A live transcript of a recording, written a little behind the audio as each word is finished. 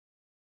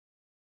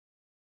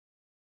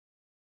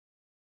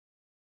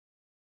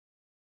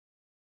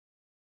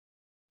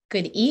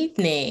Good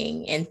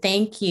evening, and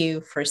thank you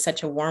for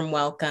such a warm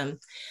welcome.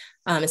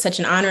 It's such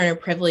an honor and a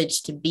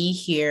privilege to be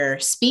here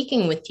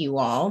speaking with you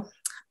all.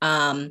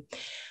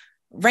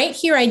 Right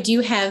here, I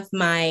do have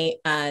my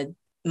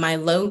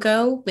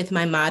logo with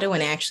my motto,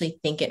 and I actually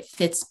think it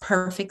fits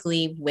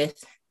perfectly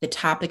with the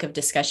topic of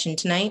discussion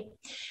tonight.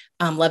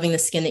 Loving the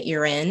skin that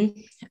you're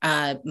in.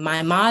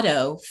 My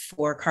motto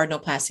for Cardinal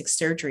Plastic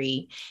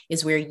Surgery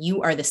is where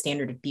you are the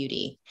standard of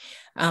beauty.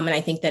 And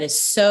I think that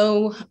is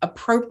so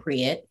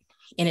appropriate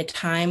in a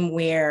time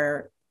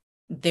where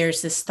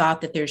there's this thought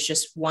that there's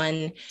just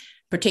one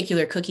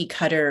particular cookie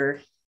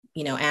cutter,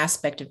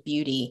 aspect of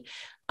beauty.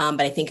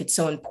 But I think it's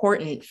so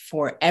important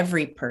for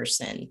every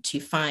person to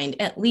find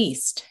at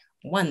least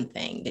one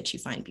thing that you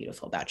find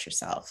beautiful about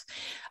yourself.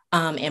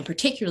 And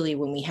particularly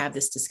when we have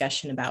this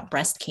discussion about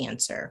breast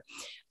cancer,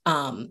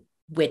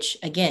 which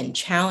again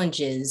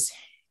challenges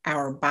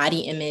our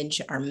body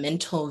image, our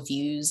mental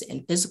views,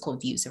 and physical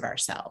views of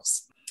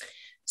ourselves.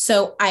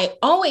 So I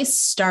always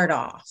start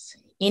off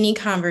any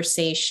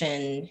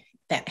conversation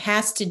that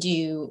has to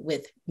do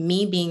with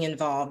me being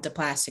involved, a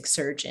plastic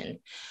surgeon,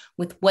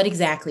 with what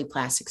exactly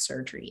plastic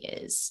surgery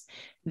is.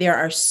 There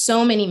are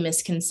so many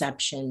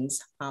misconceptions.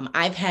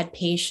 I've had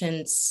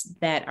patients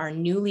that are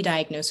newly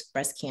diagnosed with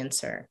breast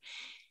cancer.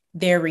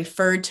 They're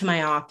referred to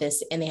my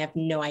office and they have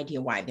no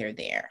idea why they're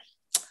there.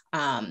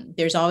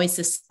 There's always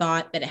this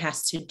thought that it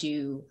has to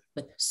do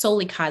with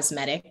solely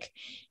cosmetic.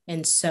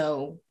 And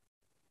so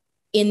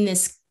in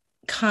this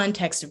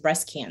context of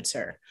breast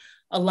cancer,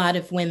 a lot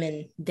of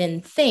women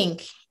then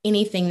think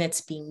anything that's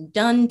being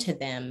done to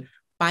them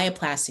by a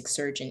plastic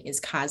surgeon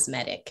is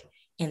cosmetic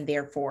and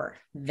therefore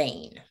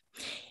vain.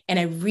 And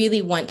I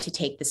really want to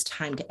take this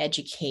time to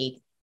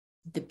educate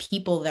the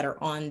people that are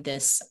on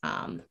this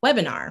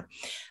webinar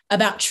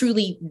about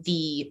truly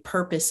the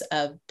purpose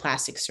of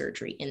plastic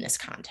surgery in this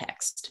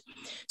context.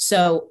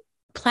 So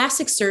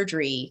plastic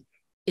surgery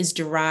is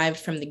derived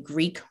from the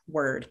Greek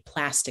word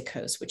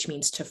plastikos, which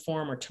means to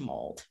form or to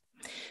mold.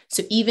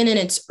 So even in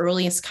its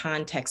earliest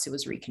context, it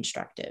was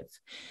reconstructive.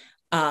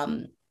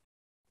 In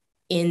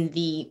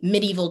the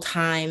medieval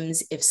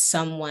times, if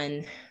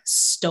someone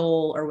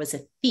stole or was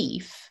a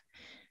thief,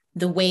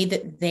 the way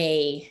that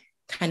they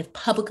kind of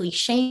publicly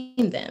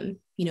shamed them,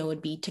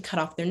 would be to cut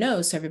off their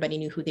nose so everybody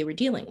knew who they were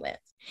dealing with.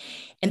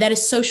 And that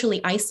is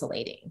socially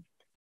isolating.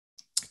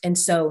 And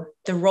so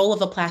the role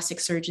of a plastic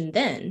surgeon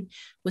then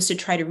was to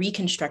try to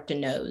reconstruct a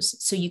nose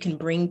so you can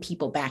bring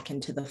people back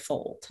into the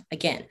fold.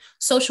 Again,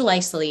 social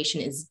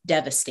isolation is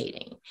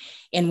devastating.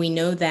 And we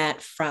know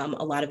that from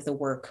a lot of the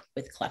work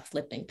with cleft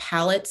lip and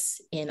palates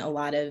in a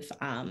lot of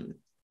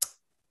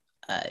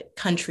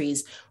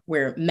countries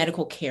where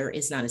medical care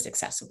is not as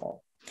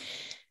accessible.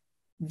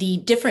 The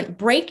different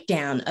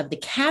breakdown of the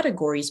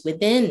categories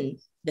within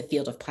the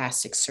field of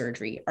plastic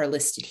surgery are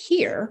listed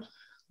here.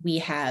 We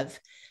have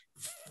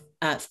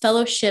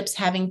fellowships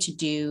having to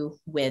do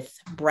with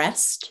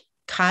breast,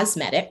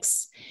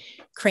 cosmetics,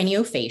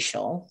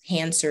 craniofacial,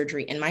 hand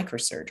surgery, and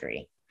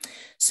microsurgery.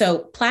 So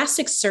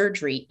plastic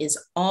surgery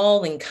is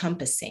all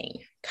encompassing,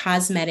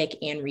 cosmetic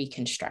and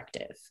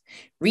reconstructive.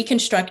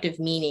 Reconstructive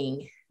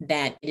meaning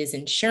that it is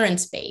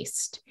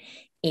insurance-based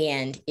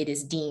and it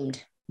is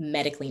deemed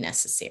medically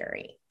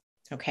necessary,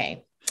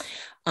 okay?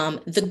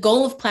 The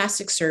goal of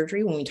plastic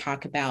surgery when we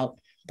talk about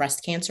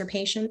breast cancer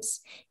patients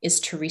is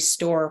to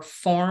restore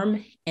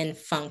form and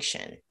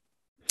function.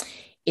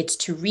 It's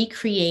to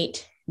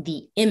recreate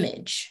the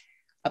image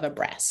of a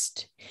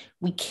breast.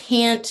 We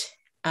can't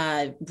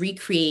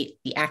recreate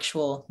the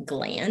actual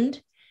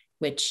gland,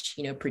 which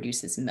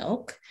produces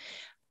milk,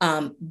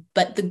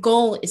 but the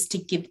goal is to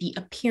give the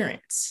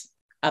appearance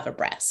of a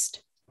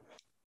breast.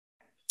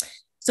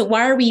 So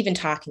why are we even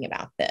talking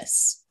about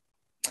this?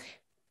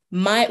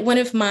 One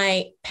of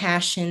my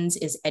passions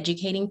is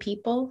educating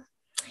people.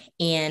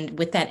 And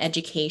with that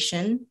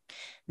education,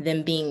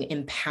 them being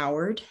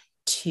empowered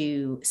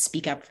to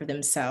speak up for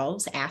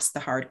themselves, ask the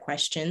hard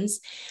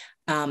questions,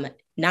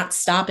 not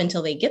stop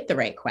until they get the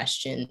right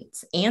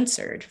questions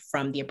answered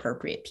from the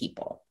appropriate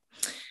people.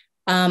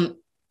 Goal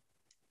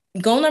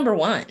number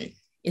one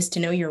is to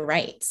know your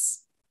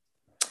rights.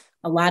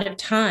 A lot of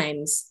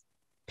times,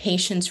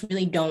 patients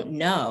really don't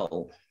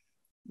know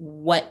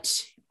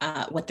what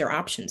their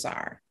options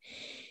are.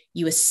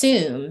 You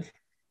assume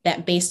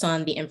that based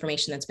on the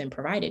information that's been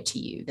provided to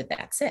you,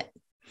 that's it.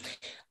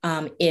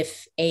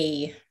 If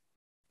a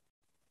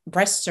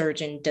breast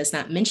surgeon does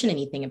not mention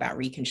anything about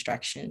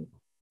reconstruction,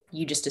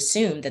 you just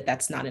assume that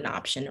that's not an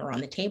option or on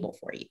the table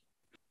for you.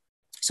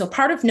 So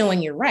part of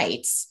knowing your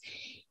rights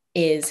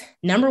is,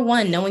 number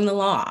one, knowing the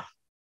law.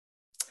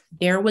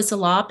 There was a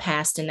law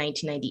passed in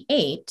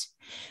 1998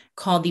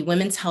 called the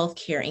Women's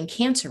Healthcare and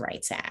Cancer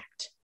Rights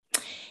Act.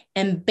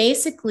 And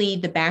basically,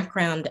 the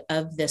background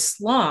of this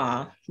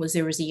law was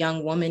there was a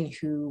young woman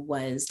who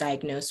was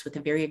diagnosed with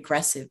a very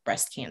aggressive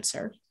breast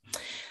cancer.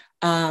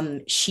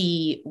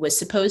 She was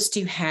supposed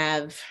to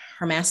have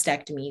her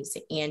mastectomies,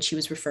 and she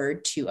was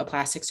referred to a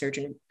plastic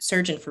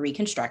surgeon for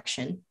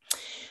reconstruction.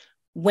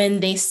 When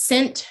they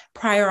sent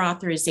prior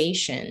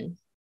authorization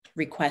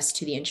request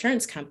to the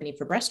insurance company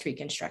for breast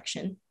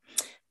reconstruction,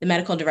 the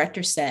medical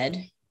director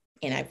said,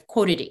 and I've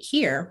quoted it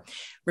here,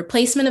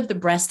 replacement of the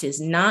breast is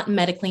not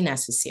medically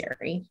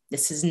necessary.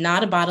 This is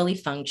not a bodily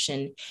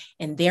function,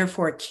 and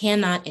therefore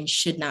cannot and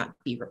should not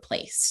be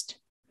replaced.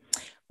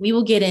 We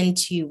will get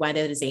into why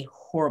that is a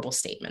horrible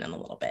statement in a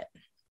little bit.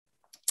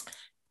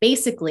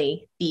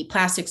 Basically, the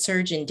plastic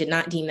surgeon did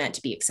not deem that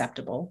to be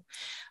acceptable.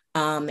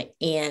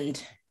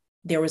 And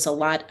there was a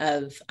lot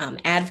of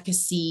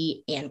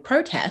advocacy and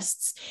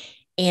protests.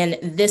 And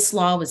this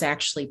law was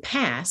actually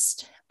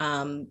passed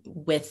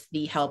with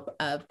the help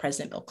of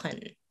President Bill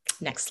Clinton.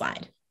 Next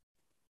slide.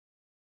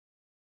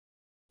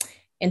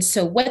 And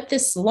so what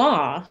this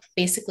law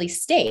basically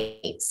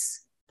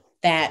states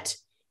that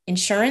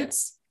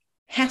insurance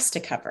has to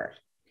cover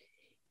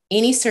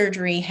any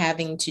surgery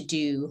having to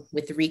do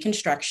with the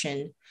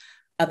reconstruction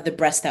of the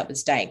breast that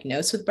was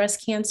diagnosed with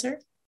breast cancer,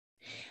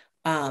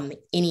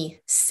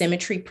 any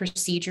symmetry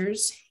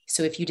procedures.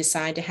 So if you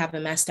decide to have a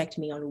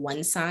mastectomy on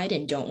one side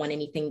and don't want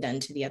anything done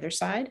to the other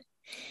side,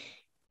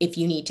 if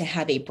you need to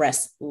have a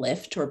breast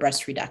lift or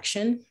breast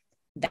reduction,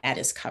 that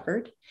is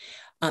covered.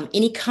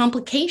 Any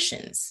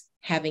complications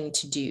having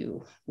to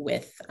do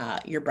with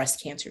your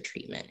breast cancer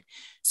treatment.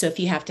 So if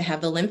you have to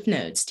have the lymph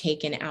nodes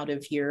taken out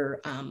of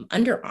your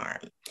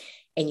underarm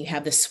and you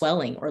have the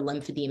swelling or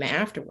lymphedema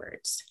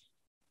afterwards,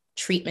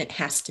 treatment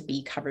has to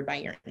be covered by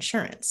your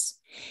insurance.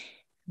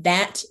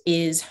 That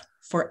is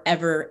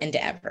forever and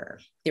ever.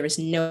 There is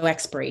no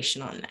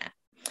expiration on that.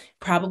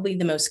 Probably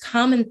the most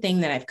common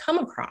thing that I've come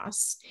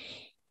across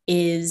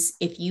is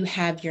if you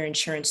have your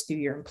insurance through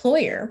your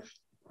employer,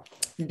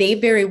 they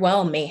very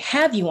well may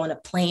have you on a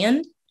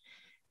plan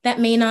that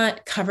may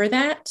not cover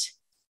that.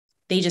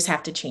 They just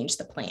have to change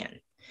the plan.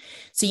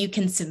 So you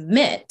can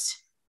submit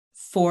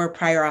for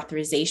prior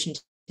authorization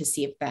to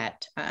see if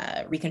that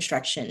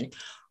reconstruction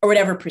or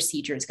whatever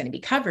procedure is going to be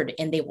covered,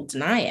 and they will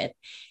deny it.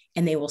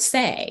 And they will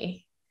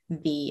say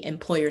the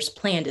employer's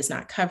plan does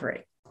not cover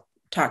it.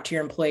 Talk to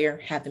your employer,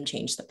 have them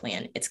change the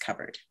plan. It's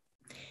covered.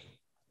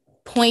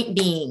 Point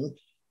being,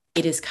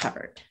 it is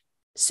covered.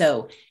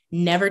 So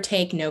never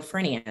take no for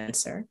an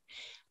answer.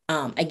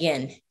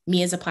 Again,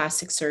 me as a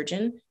plastic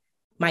surgeon,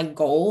 my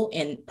goal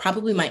and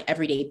probably my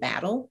everyday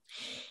battle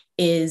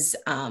is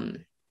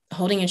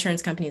holding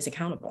insurance companies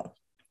accountable,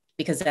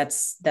 because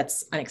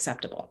that's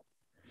unacceptable.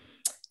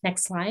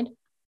 Next slide.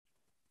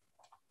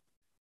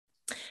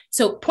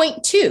 So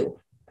point 2,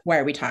 why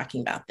are we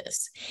talking about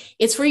this?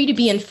 It's for you to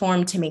be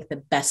informed to make the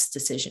best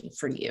decision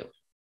for you.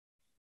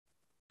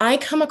 I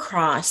come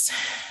across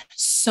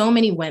so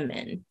many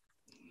women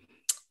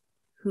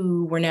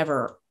who were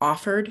never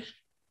offered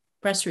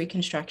breast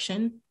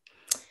reconstruction,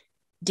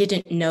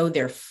 didn't know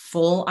their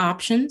full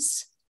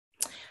options.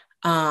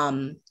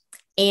 And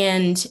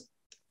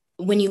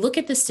when you look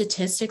at the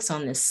statistics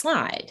on this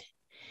slide,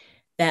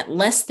 that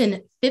less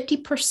than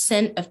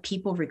 50% of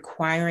people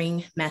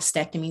requiring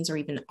mastectomies or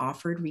even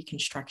offered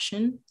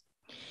reconstruction,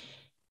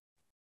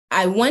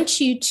 I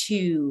want you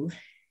to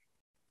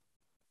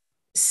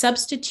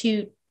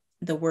substitute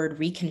the word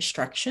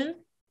reconstruction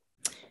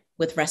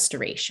with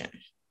restoration.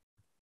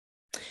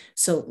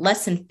 So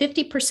less than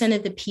 50%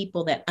 of the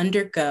people that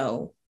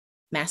undergo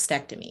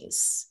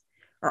mastectomies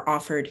are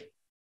offered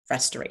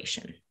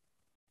restoration.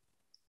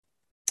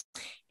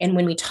 And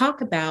when we talk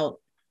about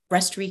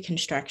breast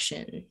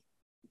reconstruction,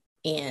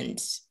 and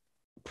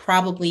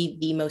probably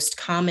the most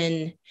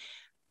common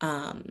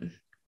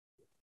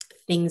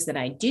things that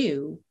I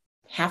do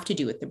have to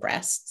do with the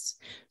breasts,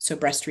 so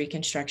breast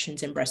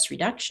reconstructions and breast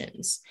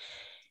reductions,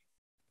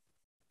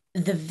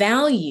 the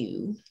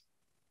value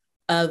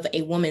of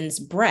a woman's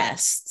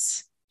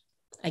breasts,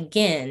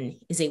 again,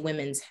 is a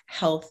women's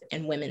health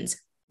and women's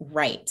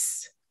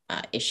rights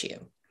issue.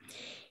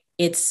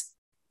 It's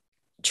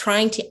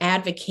trying to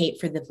advocate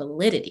for the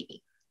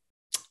validity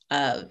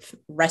of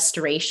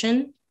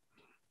restoration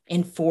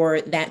and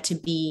for that to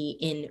be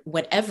in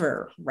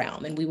whatever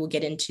realm. And we will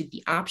get into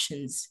the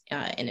options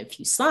in a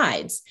few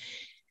slides.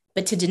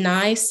 But to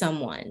deny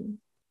someone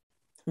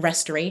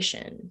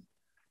restoration,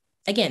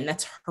 again,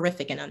 that's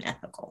horrific and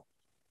unethical.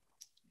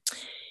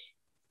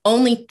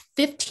 Only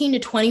 15 to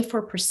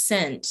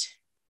 24%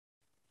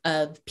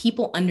 of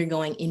people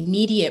undergoing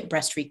immediate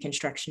breast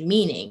reconstruction,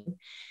 meaning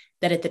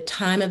that at the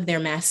time of their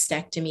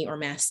mastectomy or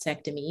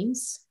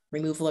mastectomies,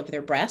 removal of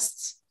their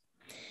breasts,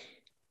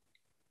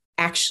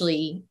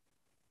 actually,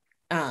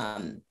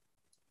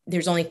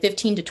 there's only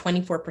 15 to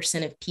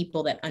 24% of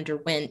people that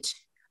underwent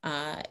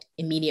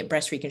immediate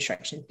breast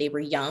reconstruction. They were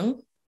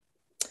young,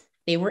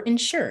 they were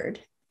insured,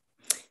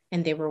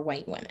 and they were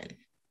white women.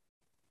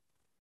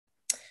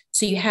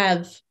 So you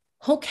have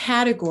whole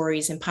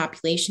categories and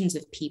populations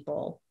of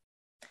people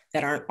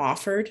that aren't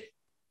offered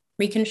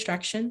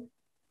reconstruction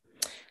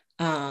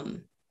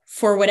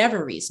for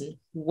whatever reason,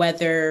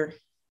 whether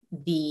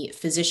the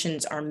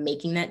physicians are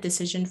making that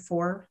decision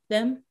for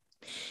them,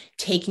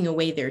 taking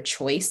away their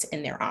choice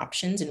and their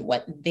options and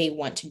what they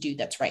want to do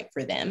that's right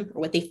for them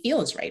or what they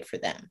feel is right for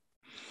them.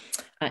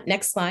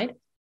 Next slide.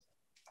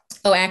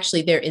 Oh,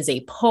 actually, there is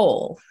a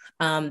poll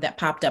that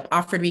popped up,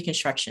 offered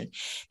reconstruction.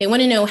 They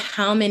want to know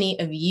how many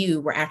of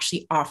you were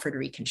actually offered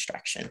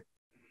reconstruction.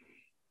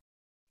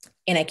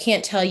 And I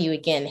can't tell you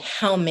again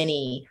how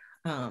many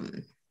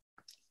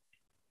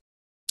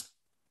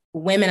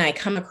women I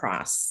come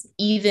across,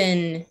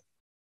 even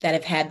that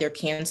have had their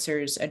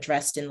cancers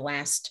addressed in the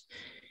last,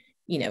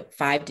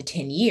 5 to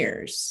 10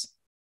 years.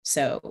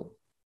 So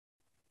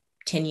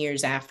 10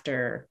 years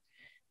after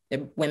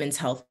the Women's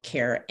Health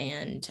Care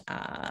and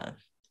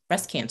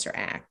Breast Cancer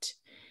Act,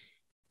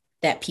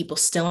 that people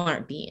still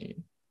aren't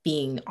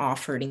being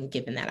offered and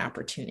given that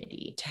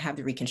opportunity to have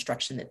the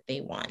reconstruction that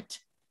they want.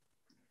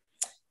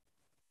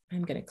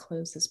 I'm going to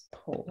close this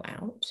poll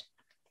out.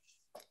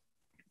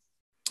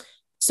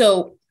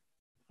 So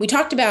we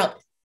talked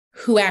about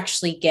who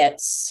actually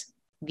gets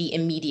the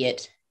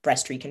immediate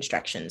breast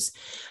reconstructions.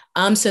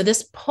 So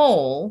this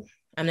poll,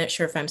 I'm not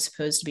sure if I'm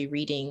supposed to be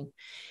reading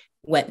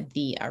what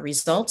the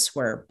results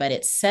were, but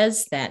it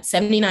says that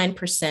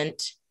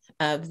 79%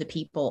 of the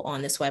people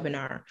on this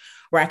webinar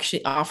were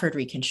actually offered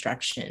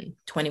reconstruction.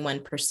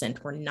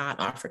 21% were not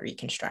offered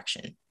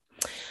reconstruction.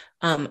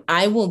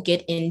 I will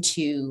get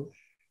into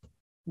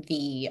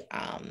the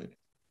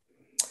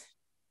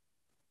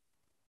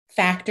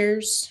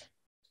factors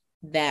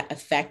that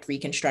affect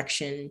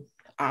reconstruction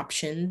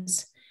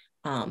options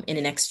in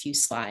the next few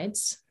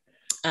slides.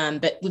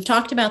 But we've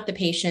talked about the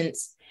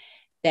patients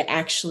that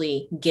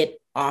actually get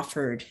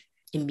offered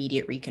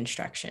immediate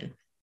reconstruction.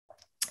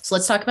 So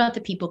let's talk about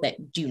the people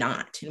that do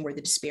not and where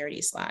the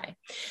disparities lie.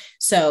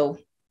 So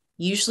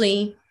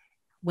usually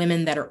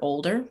women that are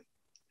older,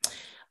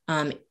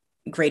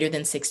 greater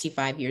than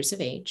 65 years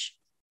of age.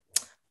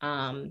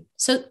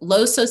 So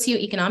low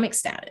socioeconomic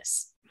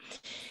status,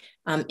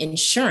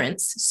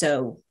 insurance,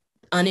 so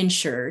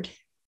uninsured.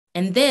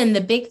 And then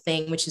the big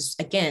thing, which is,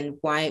 again,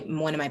 why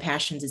one of my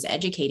passions is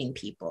educating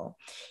people,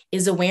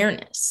 is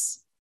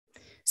awareness.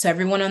 So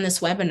everyone on this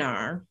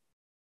webinar,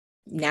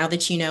 now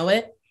that you know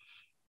it,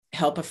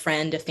 help a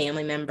friend, a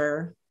family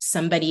member,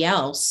 somebody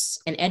else,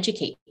 and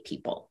educate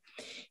people.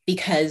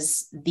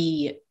 Because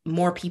the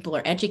more people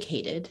are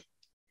educated,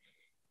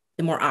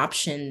 the more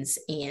options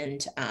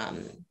and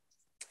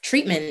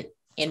treatment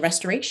and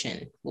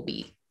restoration will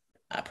be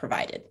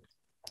provided.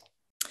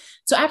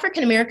 So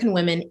African-American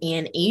women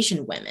and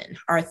Asian women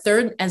are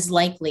third as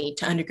likely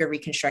to undergo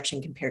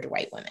reconstruction compared to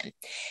white women.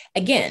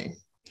 Again,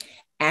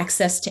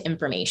 access to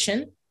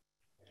information,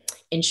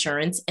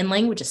 insurance, and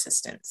language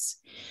assistance.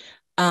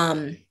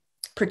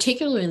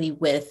 Particularly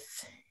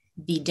with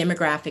the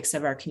demographics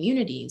of our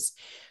communities,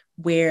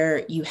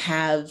 where you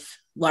have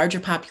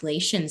larger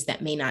populations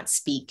that may not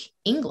speak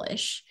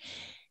English,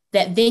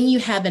 that then you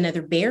have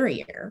another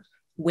barrier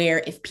where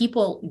if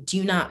people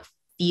do not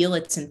feel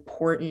it's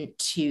important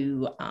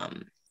to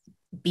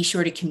be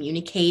sure to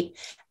communicate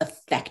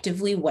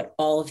effectively what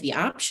all of the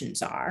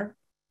options are,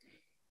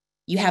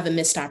 you have a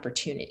missed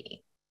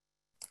opportunity.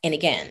 And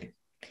again,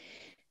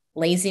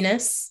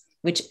 laziness,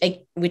 which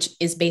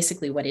is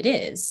basically what it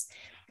is,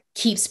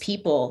 keeps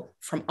people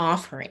from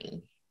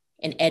offering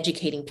and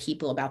educating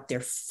people about their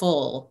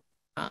full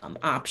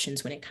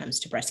options when it comes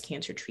to breast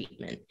cancer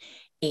treatment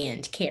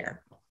and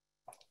care.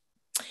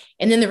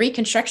 And then the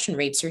reconstruction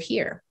rates are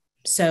here.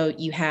 So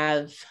you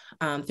have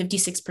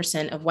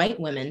 56% of white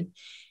women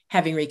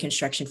having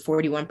reconstruction,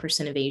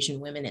 41% of Asian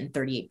women, and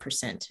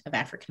 38% of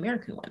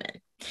African-American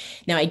women.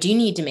 Now, I do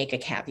need to make a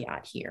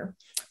caveat here.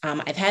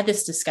 I've had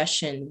this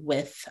discussion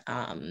with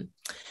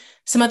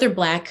some other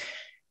Black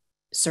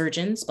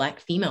surgeons, Black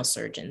female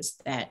surgeons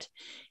that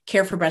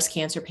care for breast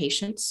cancer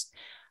patients,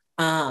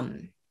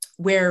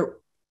 where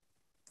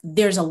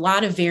there's a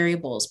lot of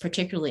variables,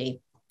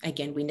 particularly,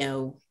 again, we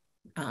know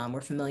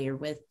we're familiar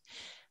with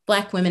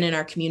Black women in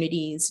our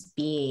communities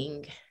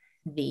being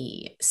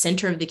the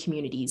center of the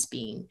communities,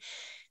 being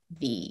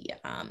the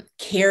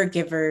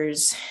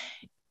caregivers,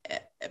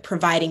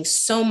 providing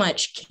so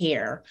much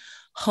care,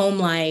 home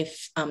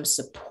life,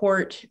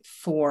 support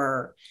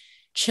for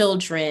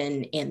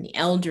children and the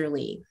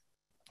elderly.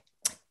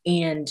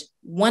 And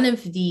one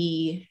of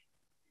the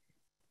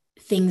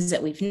things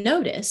that we've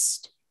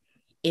noticed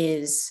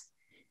is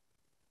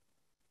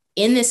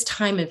in this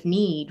time of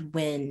need,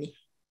 when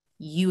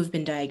you have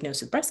been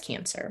diagnosed with breast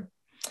cancer,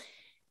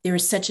 there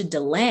is such a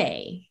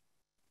delay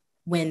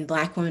when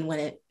Black women want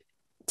to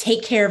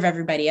take care of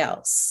everybody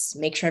else,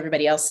 make sure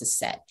everybody else is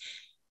set.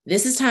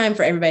 This is time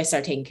for everybody to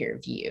start taking care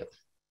of you.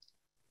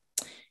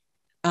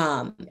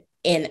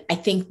 And I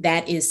think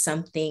that is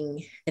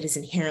something that is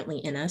inherently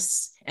in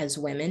us as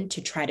women,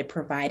 to try to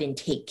provide and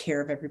take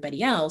care of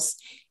everybody else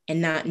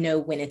and not know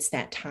when it's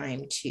that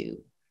time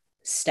to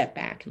step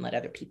back and let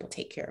other people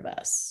take care of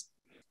us.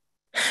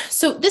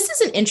 So this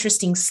is an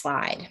interesting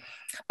slide.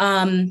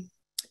 In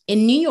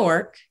New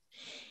York,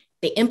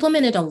 they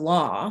implemented a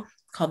law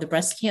called the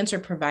Breast Cancer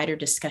Provider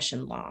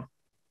Discussion Law.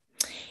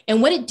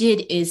 And what it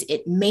did is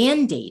it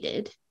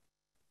mandated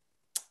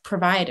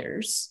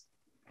providers,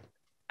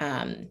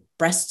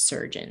 breast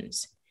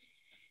surgeons,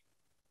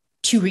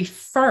 to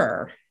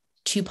refer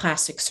to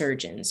plastic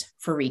surgeons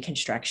for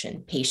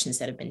reconstruction patients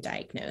that have been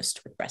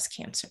diagnosed with breast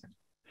cancer.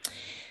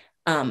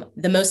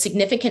 The most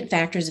significant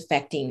factors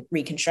affecting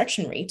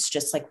reconstruction rates,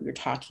 just like we were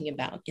talking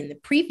about in the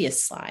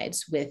previous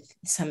slides with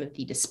some of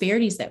the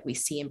disparities that we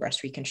see in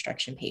breast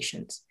reconstruction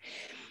patients,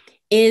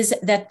 is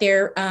that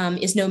there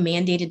is no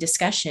mandated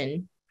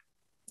discussion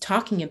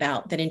talking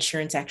about that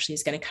insurance actually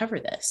is going to cover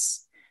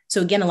this.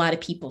 So again, a lot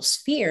of people's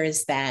fear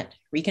is that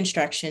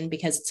reconstruction,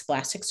 because it's a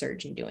plastic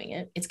surgeon doing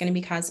it, it's going to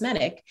be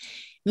cosmetic,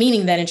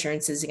 meaning that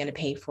insurance is going to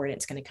pay for it.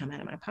 It's going to come out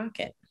of my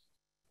pocket.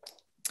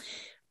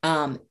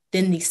 Then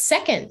the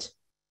second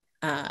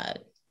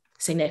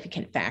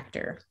significant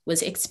factor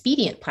was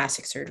expedient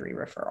plastic surgery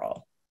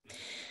referral.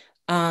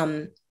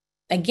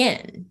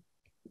 Again,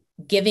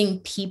 giving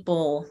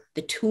people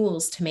the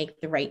tools to make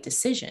the right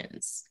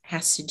decisions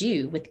has to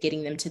do with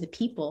getting them to the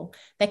people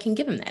that can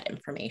give them that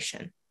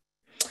information.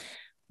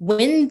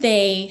 When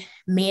they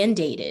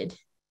mandated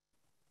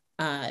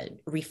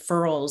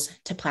referrals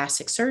to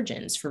plastic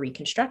surgeons for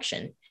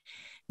reconstruction,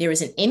 there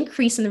was an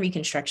increase in the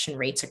reconstruction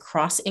rates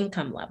across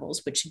income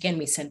levels, which again,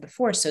 we said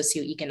before,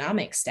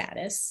 socioeconomic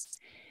status.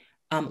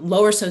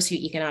 Lower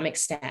socioeconomic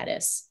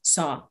status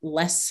saw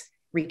less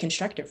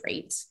reconstructive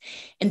rates.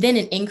 And then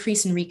an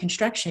increase in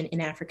reconstruction in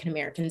African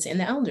Americans and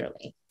the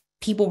elderly.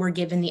 People were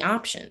given the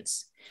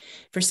options.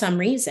 For some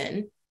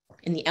reason,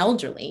 in the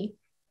elderly,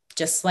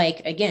 just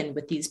like, again,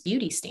 with these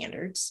beauty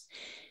standards,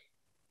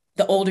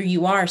 the older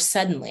you are,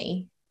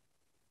 suddenly,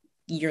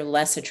 you're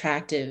less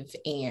attractive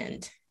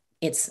and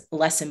it's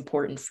less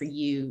important for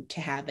you to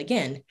have,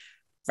 again,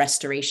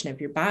 restoration of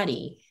your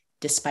body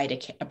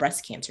despite a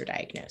breast cancer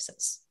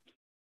diagnosis.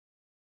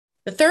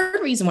 The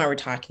third reason why we're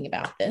talking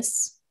about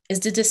this is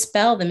to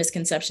dispel the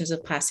misconceptions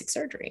of plastic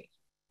surgery.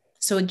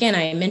 So again,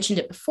 I mentioned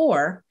it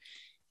before,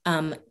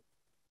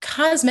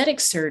 cosmetic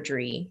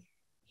surgery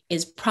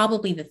is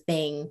probably the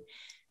thing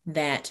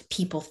that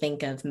people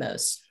think of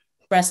most.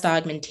 Breast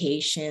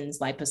augmentations,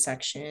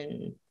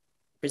 liposuction,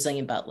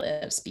 Brazilian butt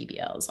lifts,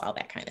 BBLs, all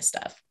that kind of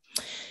stuff.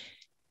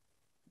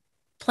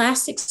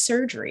 Plastic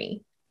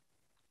surgery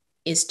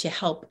is to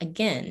help,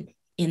 again,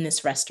 in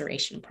this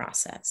restoration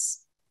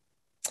process.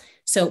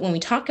 So when we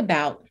talk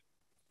about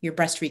your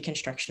breast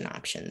reconstruction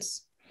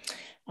options,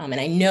 and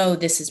I know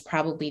this is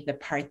probably the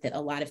part that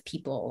a lot of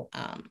people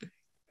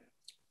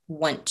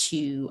want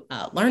to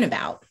learn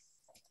about,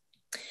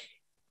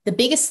 the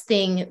biggest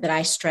thing that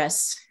I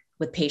stress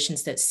with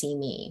patients that see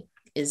me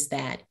is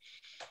that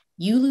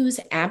you lose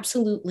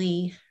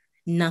absolutely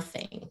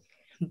nothing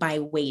by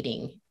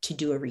waiting to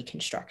do a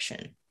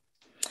reconstruction.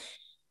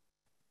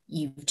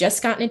 You've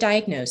just gotten a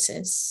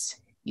diagnosis.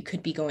 You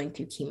could be going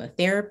through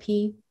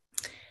chemotherapy.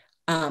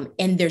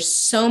 And there's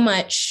so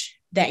much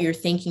that you're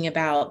thinking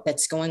about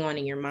that's going on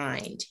in your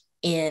mind.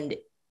 And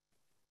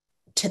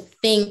to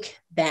think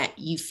that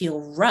you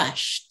feel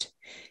rushed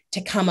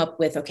to come up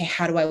with, okay,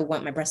 how do I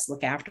want my breast to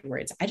look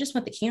afterwards? I just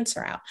want the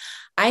cancer out.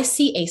 I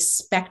see a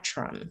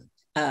spectrum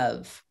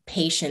of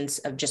patients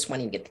of just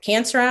wanting to get the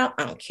cancer out.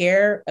 I don't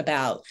care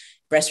about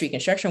breast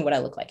reconstruction, what I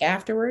look like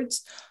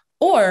afterwards.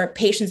 Or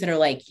patients that are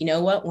like, you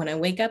know what, when I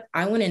wake up,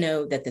 I want to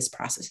know that this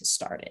process has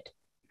started.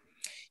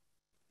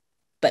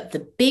 But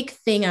the big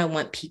thing I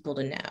want people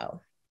to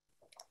know,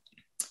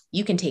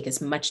 you can take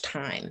as much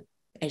time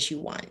as you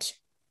want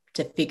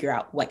to figure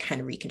out what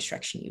kind of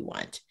reconstruction you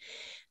want.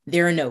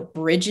 There are no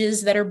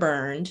bridges that are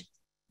burned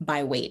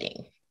by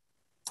waiting.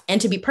 And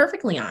to be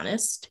perfectly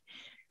honest,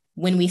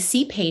 when we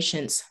see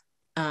patients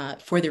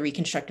for the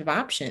reconstructive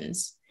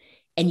options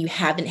and you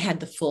haven't had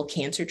the full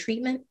cancer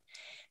treatment,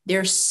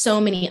 there's so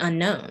many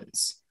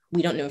unknowns.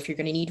 We don't know if you're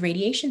going to need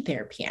radiation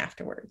therapy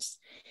afterwards,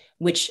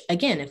 which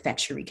again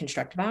affects your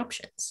reconstructive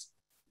options.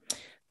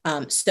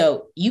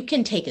 So you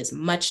can take as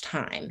much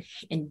time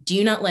and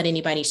do not let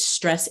anybody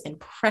stress and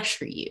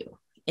pressure you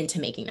into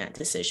making that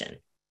decision.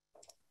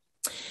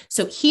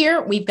 So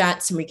here we've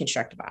got some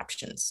reconstructive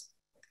options.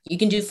 You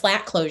can do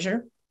flat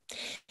closure.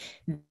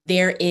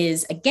 There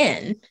is,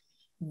 again,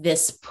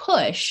 this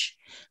push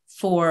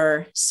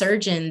for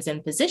surgeons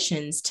and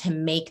physicians to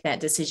make that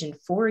decision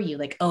for you.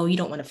 Like, oh, you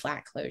don't want a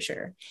flat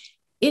closure.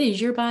 It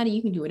is your body.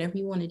 You can do whatever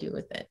you want to do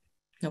with it.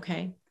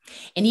 Okay.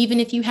 And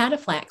even if you had a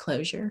flat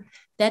closure,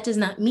 that does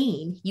not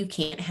mean you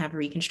can't have a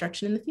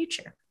reconstruction in the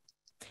future.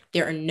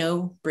 There are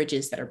no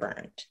bridges that are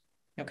burned.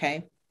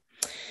 Okay.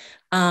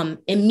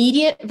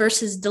 Immediate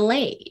versus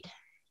delayed.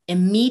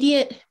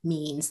 Immediate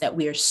means that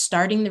we are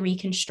starting the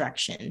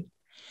reconstruction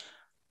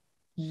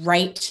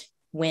right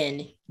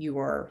when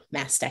your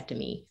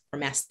mastectomy or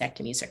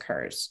mastectomies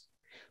occurs,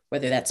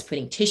 whether that's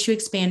putting tissue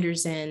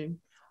expanders in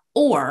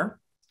or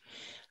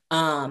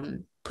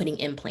putting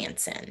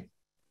implants in.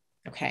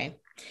 Okay.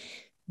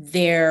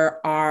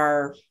 There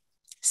are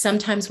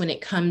sometimes when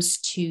it comes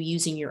to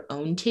using your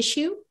own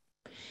tissue,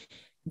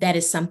 that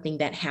is something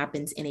that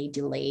happens in a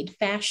delayed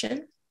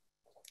fashion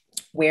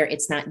where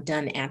it's not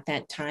done at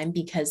that time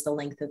because the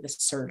length of the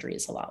surgery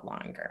is a lot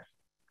longer.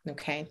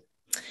 Okay.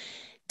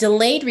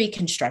 Delayed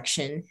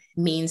reconstruction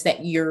means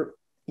that you're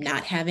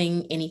not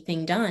having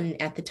anything done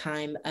at the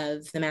time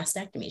of the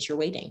mastectomies. You're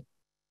waiting.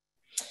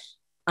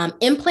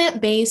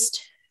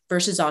 Implant-based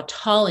versus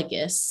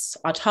autologous.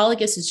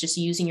 Autologous is just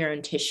using your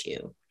own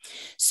tissue.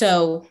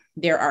 So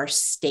there are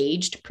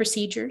staged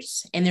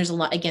procedures, and there's a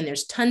lot, again,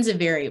 there's tons of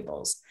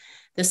variables.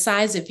 The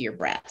size of your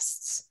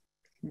breasts,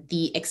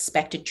 the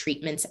expected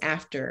treatments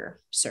after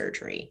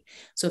surgery.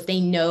 So if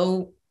they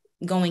know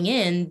going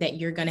in that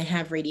you're going to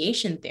have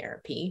radiation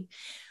therapy,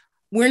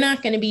 we're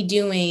not going to be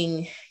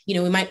doing,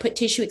 we might put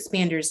tissue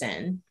expanders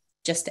in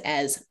just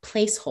as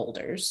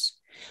placeholders,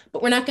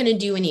 but we're not going to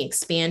do any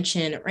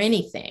expansion or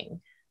anything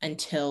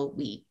until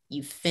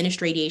you've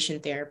finished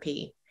radiation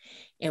therapy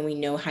and we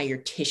know how your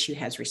tissue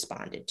has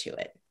responded to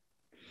it.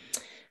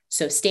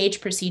 So stage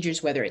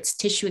procedures, whether it's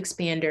tissue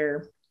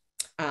expander,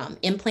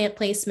 implant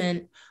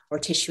placement, or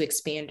tissue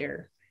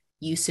expander,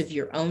 use of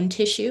your own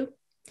tissue,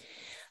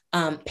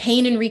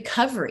 pain and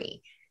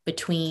recovery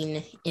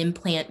between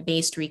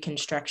implant-based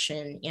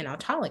reconstruction and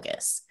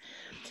autologous.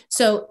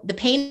 So the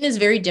pain is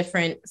very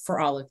different for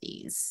all of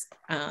these.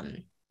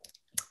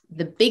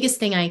 The biggest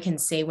thing I can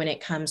say when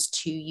it comes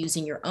to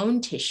using your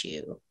own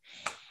tissue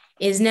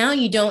is now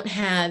you don't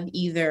have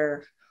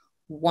either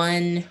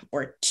one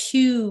or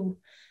two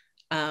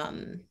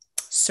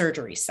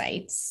surgery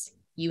sites.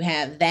 You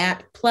have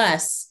that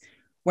plus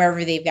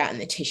wherever they've gotten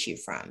the tissue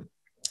from.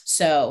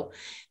 So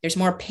there's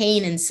more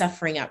pain and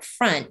suffering up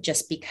front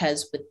just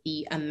because with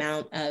the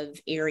amount of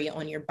area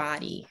on your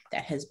body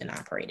that has been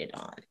operated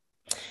on.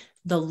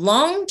 The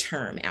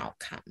long-term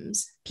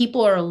outcomes,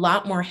 people are a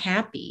lot more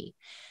happy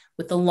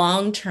with the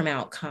long-term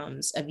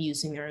outcomes of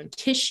using their own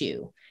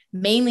tissue,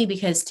 mainly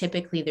because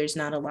typically there's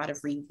not a lot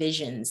of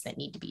revisions that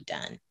need to be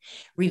done.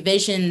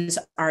 Revisions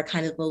are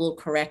kind of little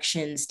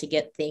corrections to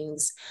get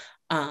things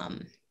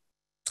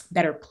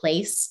better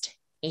placed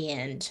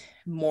and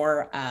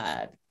more,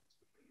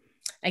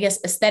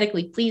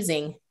 aesthetically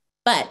pleasing.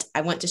 But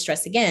I want to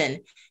stress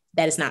again,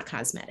 that is not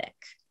cosmetic.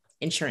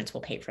 Insurance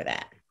will pay for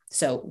that.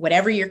 So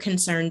whatever your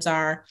concerns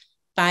are,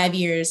 5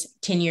 years,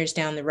 10 years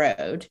down the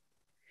road,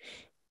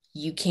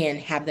 you can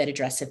have that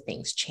address if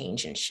things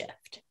change and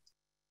shift.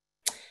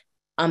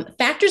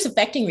 Factors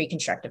affecting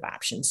reconstructive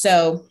options.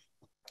 So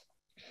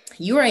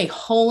you are a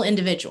whole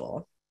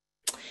individual.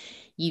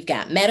 You've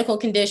got medical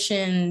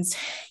conditions,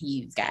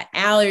 you've got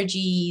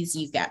allergies,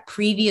 you've got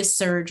previous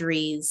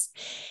surgeries,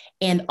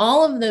 and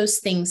all of those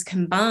things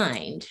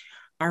combined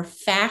are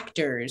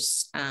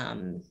factors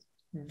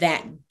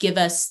that give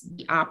us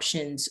the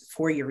options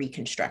for your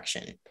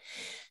reconstruction.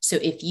 So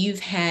if you've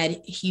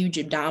had huge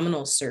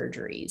abdominal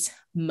surgeries,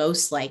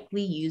 most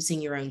likely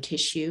using your own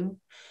tissue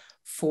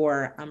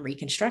for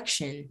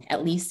reconstruction,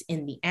 at least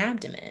in the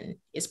abdomen,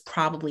 is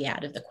probably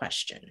out of the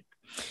question.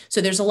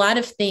 So there's a lot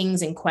of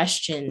things and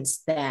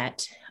questions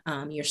that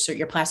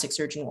your plastic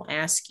surgeon will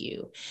ask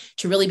you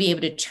to really be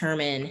able to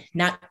determine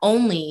not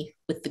only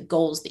with the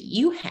goals that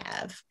you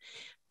have,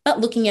 but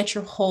looking at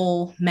your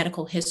whole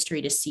medical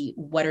history to see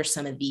what are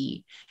some of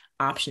the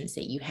options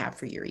that you have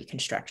for your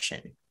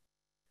reconstruction.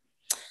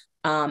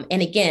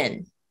 And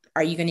again,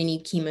 are you going to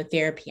need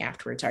chemotherapy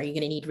afterwards? Are you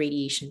going to need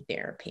radiation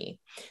therapy?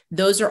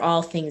 Those are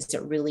all things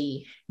that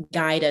really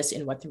guide us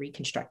in what the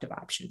reconstructive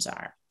options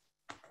are.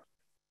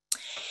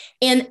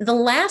 And the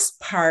last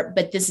part,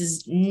 but this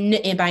is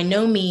by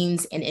no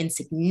means an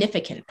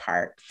insignificant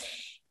part,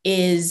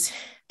 is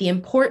the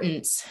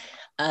importance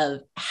of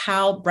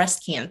how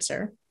breast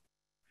cancer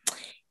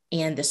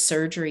and the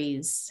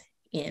surgeries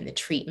and the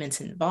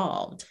treatments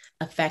involved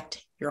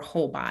affect your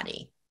whole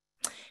body.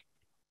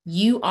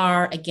 You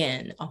are,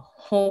 again, a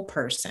whole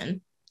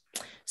person.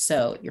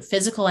 So your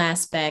physical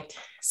aspect,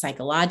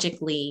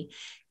 psychologically,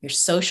 your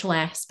social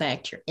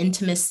aspect, your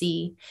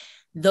intimacy,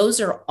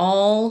 those are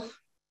all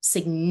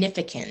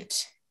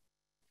significant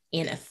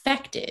and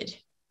affected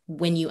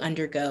when you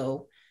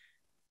undergo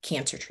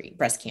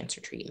breast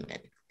cancer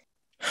treatment.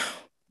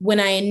 When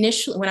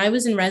I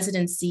was in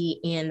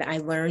residency and I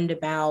learned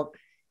about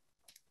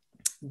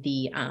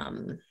the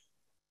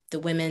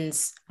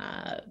Women's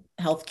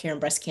Healthcare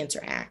and Breast Cancer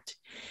Act,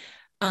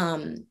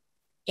 and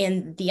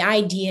the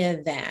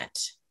idea that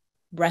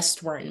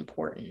breasts were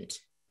important,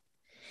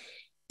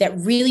 that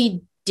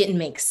really didn't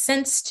make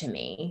sense to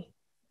me,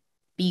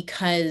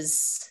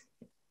 because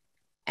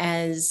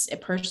as a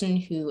person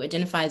who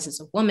identifies as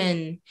a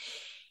woman,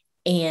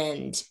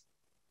 and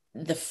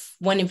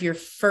one of your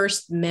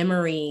first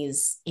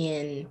memories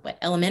in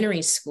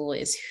elementary school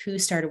is who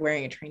started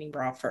wearing a training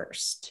bra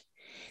first.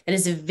 That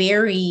is a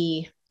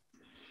very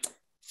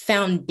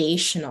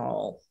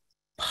foundational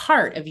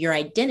part of your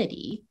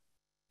identity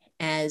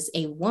as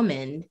a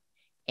woman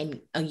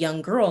and a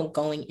young girl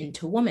going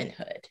into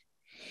womanhood.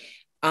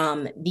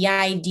 The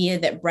idea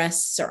that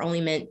breasts are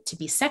only meant to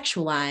be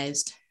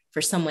sexualized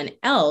for someone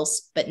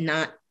else, but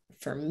not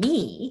for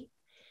me,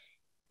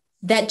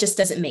 that just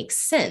doesn't make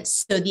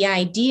sense. So the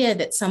idea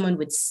that someone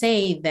would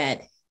say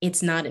that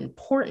it's not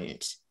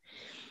important,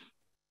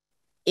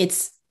 it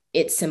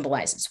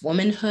symbolizes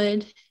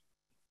womanhood.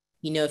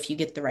 If you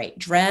get the right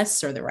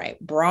dress or the right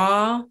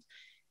bra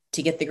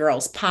to get the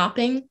girls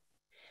popping,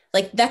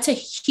 that's a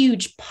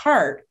huge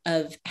part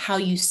of how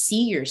you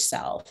see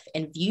yourself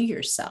and view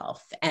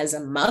yourself as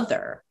a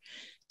mother,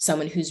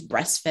 someone who's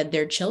breastfed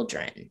their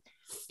children,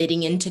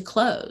 fitting into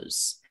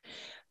clothes.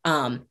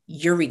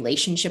 your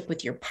relationship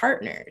with your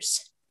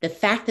partners. The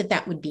fact that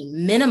that would be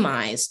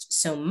minimized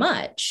so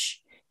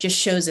much just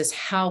shows us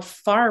how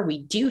far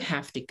we do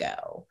have to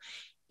go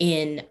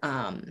in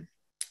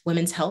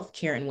women's health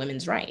care and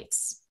women's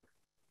rights.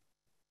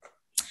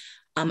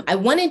 I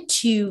wanted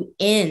to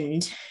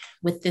end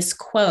with this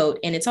quote,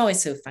 and it's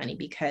always so funny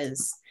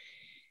because,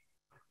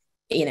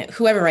 you know,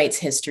 whoever writes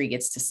history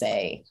gets to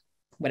say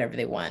whatever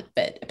they want,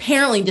 but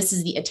apparently this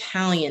is the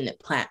Italian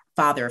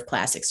father of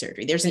plastic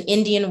surgery. There's an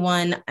Indian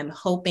one. I'm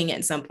hoping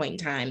at some point in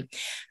time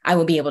I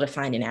will be able to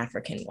find an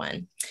African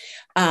one.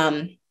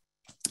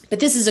 But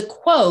this is a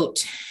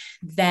quote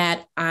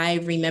that I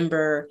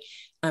remember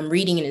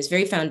reading, and is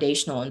very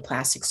foundational in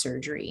plastic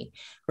surgery,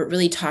 where it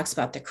really talks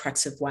about the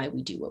crux of why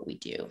we do what we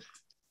do.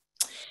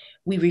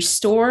 We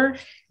restore,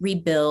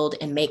 rebuild,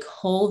 and make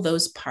whole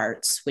those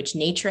parts which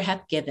nature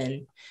hath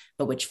given,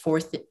 but which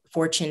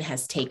fortune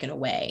has taken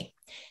away.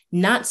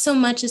 Not so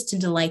much as to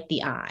delight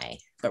the eye,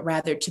 but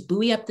rather to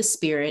buoy up the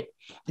spirit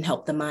and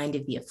help the mind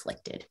of the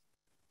afflicted.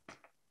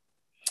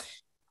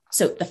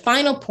 So the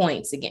final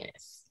points, again,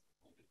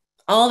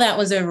 all that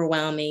was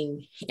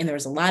overwhelming, and there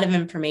was a lot of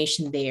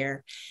information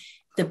there.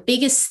 The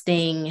biggest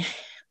thing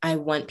I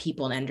want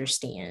people to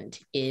understand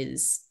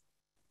is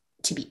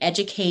to be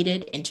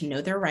educated and to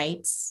know their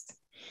rights,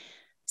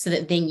 so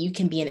that then you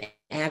can be an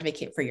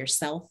advocate for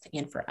yourself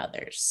and for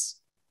others.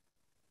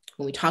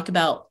 When we talk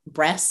about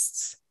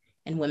breasts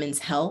and women's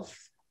health,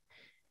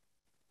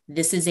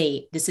 this is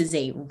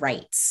a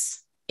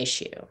rights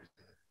issue.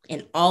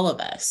 And all of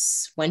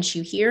us, once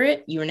you hear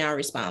it, you are now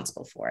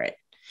responsible for it.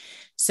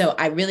 So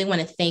I really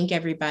want to thank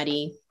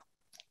everybody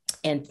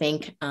and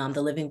thank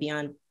the Living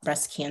Beyond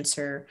Breast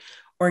Cancer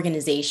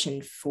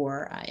organization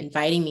for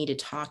inviting me to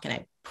talk. And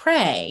I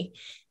pray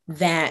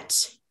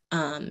that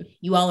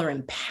you all are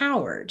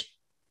empowered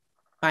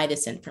by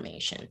this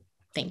information.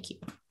 Thank you.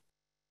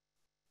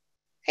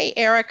 Hey,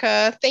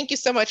 Ericka, thank you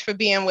so much for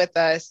being with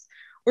us.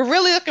 We're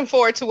really looking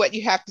forward to what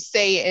you have to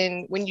say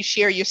and when you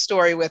share your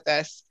story with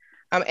us.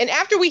 And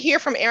after we hear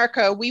from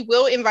Ericka, we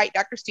will invite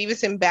Dr.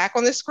 Stevenson back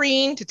on the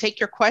screen to take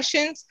your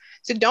questions.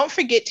 So don't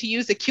forget to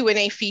use the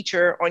Q&A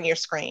feature on your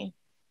screen.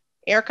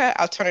 Ericka,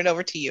 I'll turn it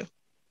over to you.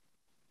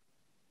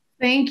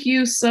 Thank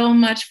you so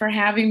much for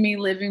having me,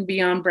 Living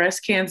Beyond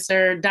Breast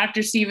Cancer.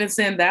 Dr.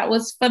 Stevenson, that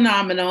was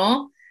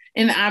phenomenal.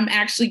 And I'm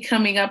actually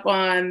coming up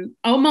on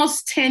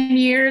almost 10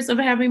 years of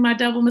having my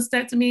double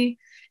mastectomy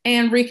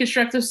and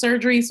reconstructive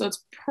surgery. So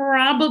it's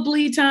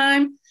probably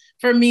time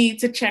for me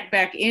to check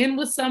back in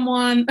with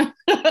someone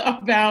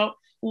about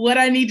what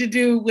I need to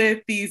do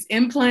with these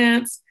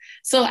implants.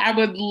 So I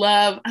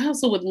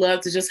also would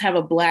love to just have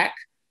a Black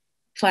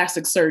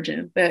plastic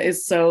surgeon. That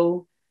is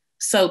so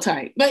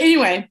tight. But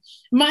anyway,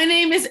 my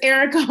name is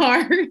Ericka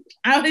Hart.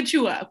 I'll hit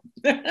you up.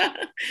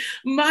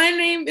 My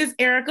name is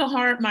Ericka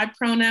Hart. My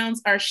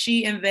pronouns are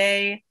she and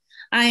they.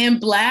 I am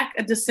Black,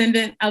 a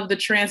descendant of the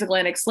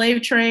transatlantic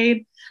slave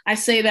trade. I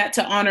say that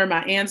to honor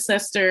my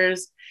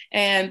ancestors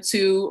and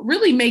to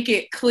really make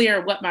it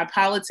clear what my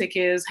politic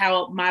is,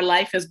 how my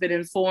life has been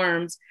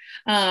informed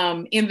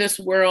in this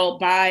world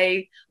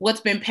by what's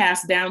been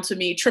passed down to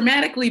me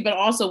traumatically, but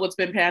also what's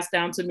been passed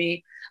down to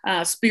me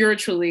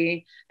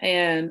spiritually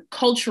and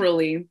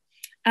culturally.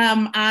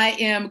 I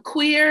am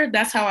queer.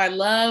 That's how I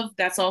love.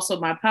 That's also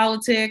my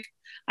politic.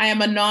 I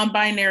am a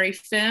non-binary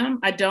femme.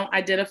 I don't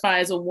identify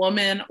as a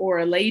woman or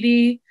a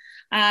lady.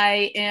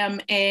 I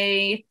am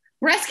a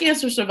breast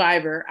cancer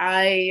survivor.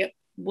 I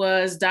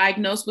was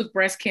diagnosed with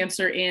breast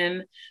cancer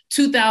in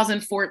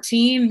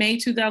 2014, May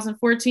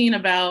 2014,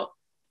 about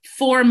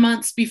 4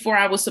 months before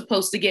I was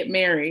supposed to get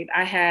married.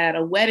 I had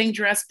a wedding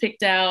dress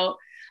picked out.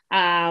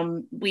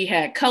 We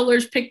had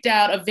colors picked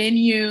out, a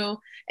venue.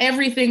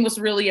 Everything was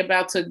really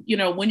about to,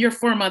 when you're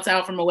 4 months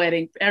out from a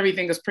wedding,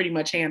 everything is pretty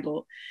much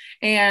handled.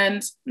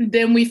 And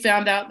then we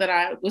found out that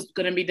I was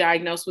going to be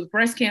diagnosed with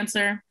breast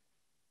cancer.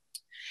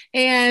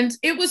 And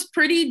it was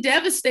pretty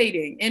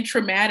devastating and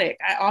traumatic.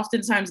 I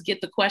oftentimes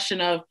get the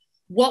question of,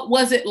 what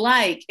was it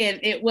like? And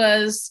it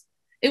was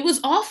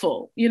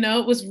awful.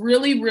 It was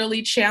really,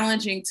 really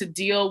challenging to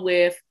deal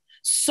with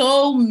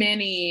so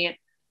many,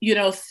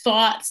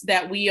 thoughts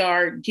that we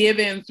are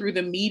given through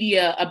the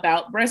media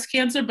about breast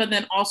cancer, but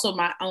then also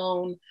my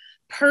own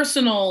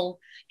personal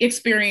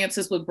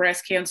experiences with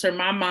breast cancer.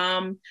 My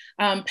mom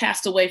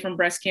passed away from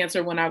breast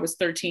cancer when I was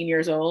 13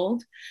 years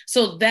old.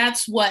 So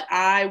that's what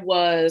I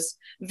was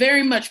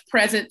very much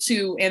present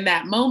to in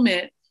that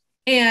moment.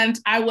 And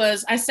I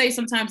say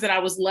sometimes that I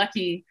was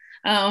lucky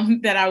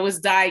that I was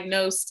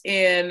diagnosed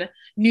in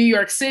New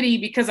York City,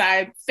 because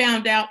I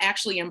found out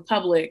actually in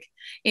public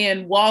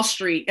in Wall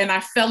Street, and I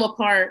fell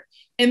apart.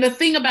 And the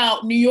thing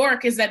about New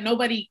York is that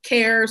nobody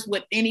cares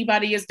what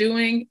anybody is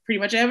doing pretty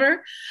much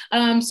ever.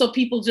 So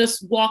people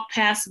just walked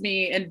past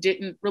me and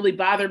didn't really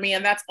bother me.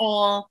 And that's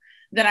all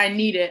that I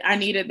needed. I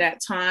needed that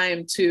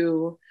time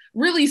to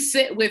really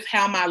sit with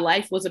how my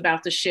life was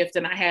about to shift.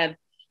 And I had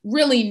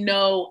really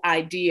no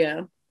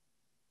idea.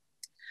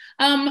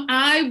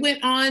 I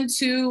went on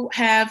to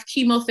have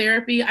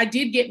chemotherapy. I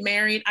did get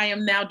married. I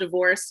am now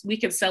divorced. We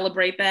can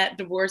celebrate that.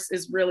 Divorce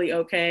is really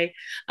okay.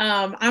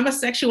 I'm a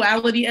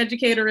sexuality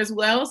educator as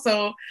well.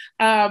 So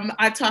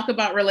I talk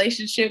about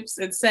relationships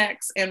and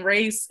sex and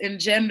race and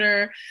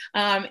gender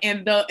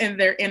and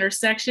their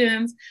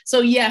intersections. So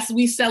yes,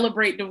 we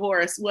celebrate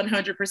divorce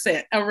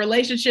 100%. A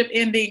relationship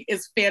ending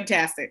is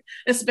fantastic,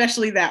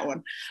 especially that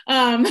one.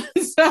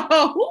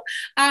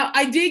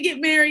 I did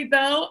get married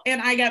though,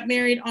 and I got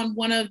married on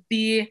one of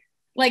the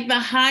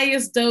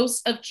highest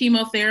dose of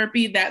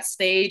chemotherapy. That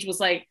stage was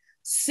like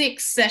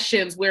 6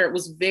 sessions where it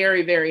was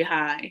very, very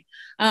high.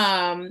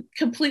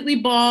 Completely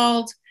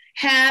bald,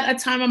 had a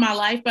time of my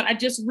life, but I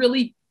just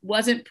really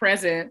wasn't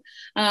present.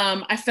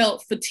 I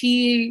felt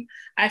fatigued.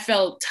 I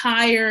felt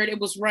tired. It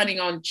was running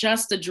on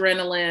just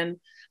adrenaline.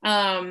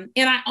 And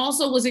I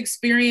also was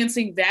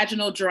experiencing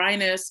vaginal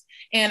dryness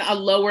and a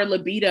lower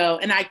libido,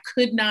 and I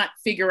could not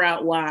figure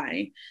out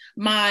why.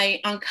 My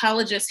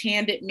oncologist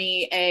handed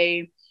me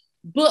a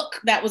book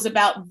that was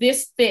about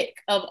this thick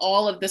of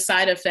all of the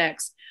side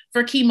effects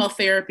for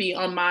chemotherapy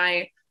on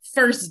my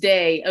first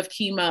day of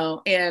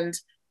chemo. And,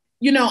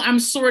 I'm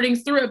sorting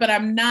through it, but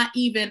I'm not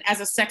even,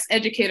 as a sex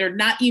educator,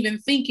 not even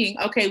thinking,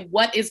 okay,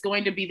 what is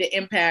going to be the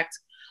impact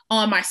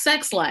on my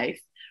sex life,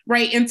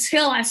 right?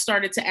 Until I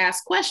started to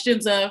ask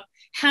questions of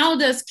how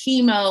does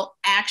chemo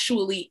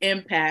actually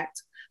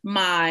impact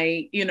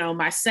my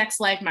sex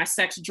life, my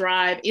sex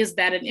drive? Is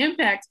that an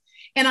impact?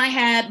 And I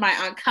had my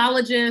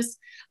oncologist,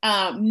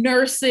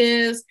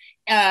 nurses,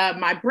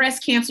 my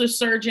breast cancer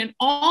surgeon,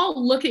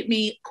 all look at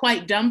me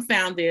quite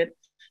dumbfounded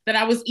that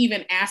I was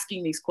even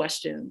asking these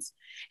questions.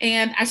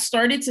 And I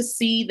started to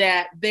see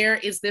that there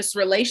is this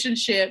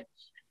relationship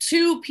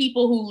to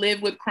people who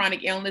live with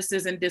chronic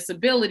illnesses and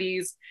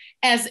disabilities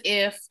as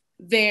if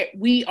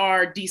we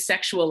are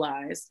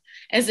desexualized,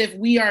 as if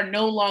we are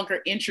no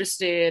longer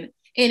interested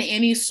in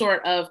any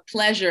sort of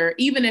pleasure,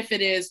 even if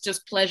it is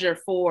just pleasure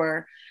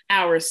for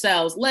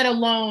ourselves, let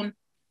alone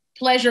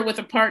pleasure with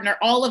a partner.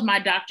 All of my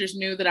doctors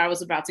knew that I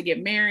was about to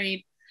get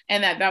married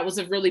and that was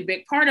a really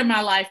big part of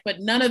my life,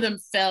 but none of them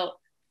felt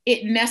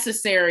it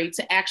necessary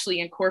to actually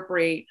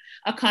incorporate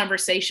a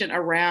conversation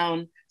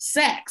around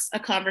sex, a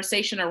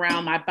conversation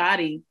around my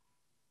body.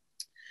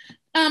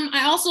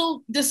 I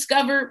also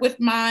discovered with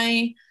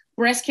my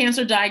breast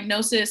cancer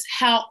diagnosis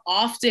how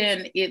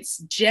often it's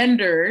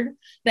gendered,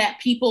 that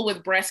people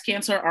with breast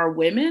cancer are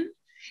women,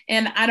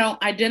 and I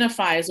don't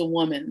identify as a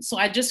woman. So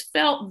I just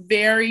felt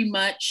very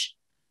much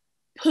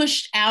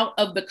pushed out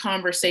of the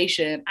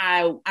conversation.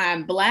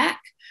 I'm Black.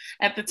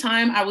 At the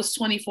time, I was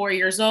 24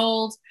 years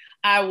old.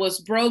 I was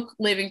broke,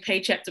 living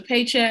paycheck to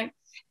paycheck.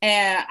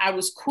 And I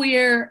was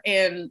queer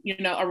and,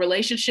 a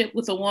relationship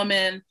with a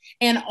woman.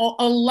 And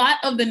a lot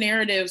of the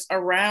narratives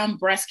around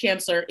breast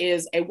cancer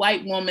is a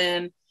white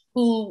woman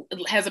who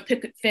has a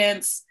picket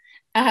fence,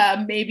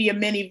 maybe a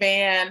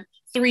minivan,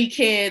 3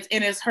 kids,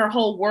 and her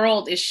whole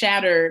world is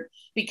shattered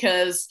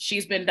because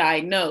she's been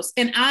diagnosed.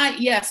 And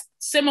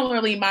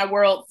similarly, my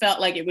world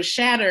felt like it was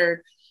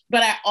shattered,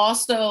 but I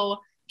also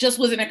just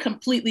was in a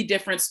completely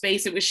different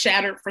space. It was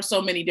shattered for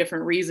so many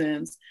different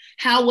reasons.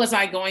 How was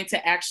I going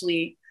to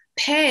actually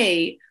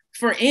pay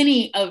for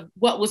any of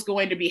what was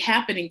going to be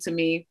happening to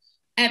me?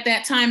 At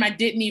that time, I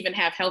didn't even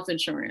have health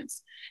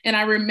insurance. And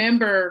I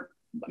remember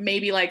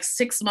maybe like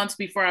 6 months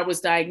before I was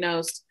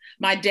diagnosed,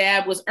 my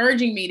dad was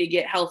urging me to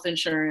get health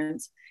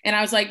insurance. And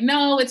I was like,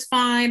 no, it's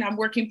fine. I'm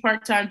working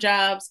part-time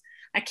jobs.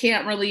 I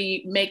can't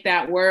really make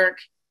that work.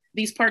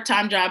 These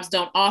part-time jobs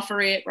don't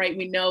offer it, right?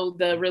 We know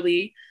the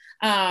really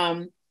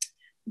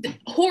the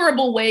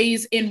horrible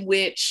ways in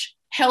which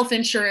health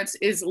insurance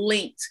is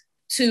linked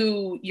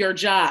to your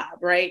job,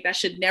 right? That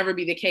should never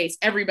be the case.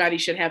 Everybody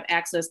should have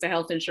access to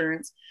health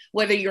insurance,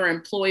 whether you're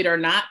employed or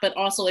not, but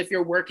also if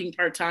you're working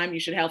part-time, you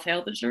should have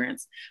health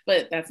insurance,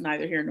 but that's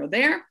neither here nor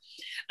there.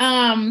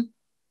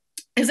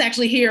 It's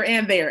actually here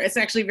and there. It's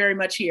actually very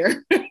much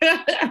here.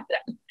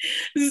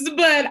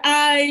 But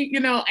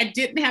I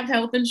didn't have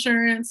health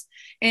insurance,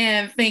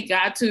 and thank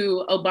God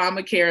to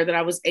Obamacare that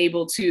I was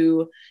able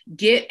to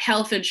get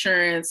health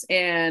insurance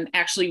and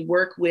actually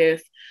work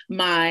with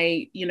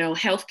my,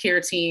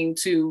 healthcare team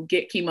to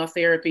get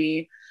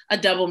chemotherapy, a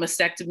double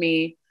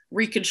mastectomy,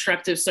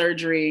 reconstructive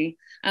surgery,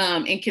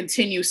 and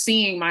continue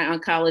seeing my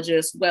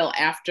oncologist well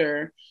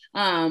after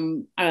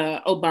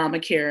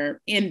Obamacare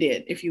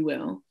ended, if you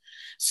will.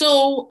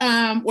 So,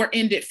 or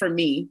ended for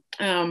me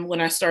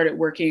when I started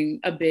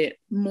working a bit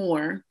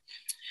more.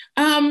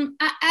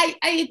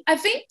 I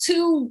think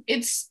too,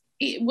 it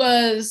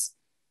was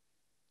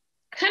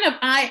kind of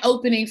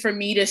eye-opening for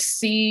me to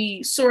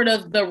see sort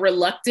of the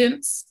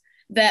reluctance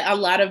that a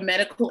lot of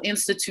medical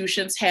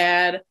institutions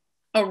had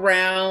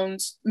around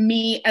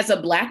me as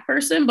a Black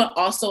person, but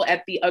also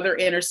at the other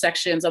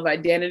intersections of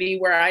identity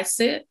where I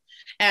sit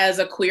as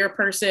a queer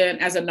person,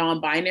 as a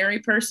non-binary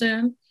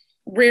person.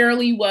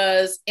 Rarely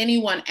was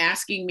anyone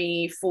asking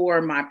me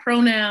for my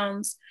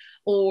pronouns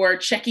or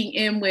checking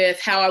in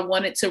with how I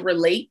wanted to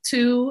relate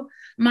to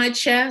my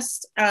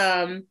chest.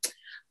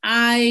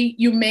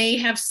 You may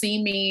have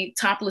seen me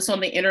topless on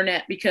the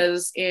internet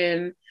because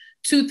in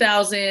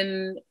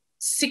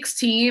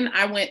 2016,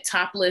 I went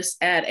topless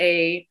at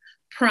a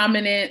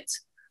prominent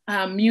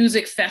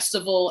music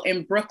festival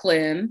in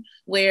Brooklyn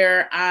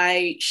where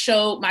I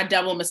showed my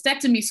double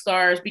mastectomy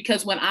scars,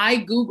 because when I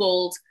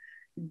Googled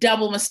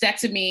double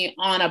mastectomy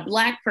on a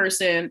Black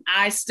person,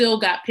 I still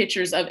got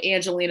pictures of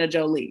Angelina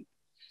Jolie,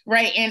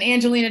 right? And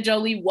Angelina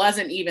Jolie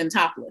wasn't even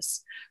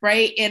topless,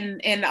 right?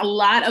 And a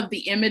lot of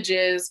the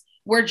images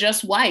were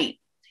just white.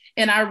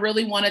 And I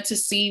really wanted to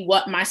see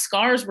what my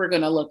scars were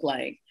going to look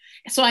like.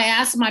 So I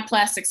asked my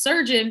plastic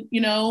surgeon,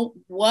 you know,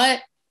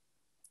 what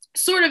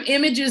sort of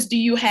images do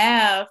you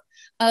have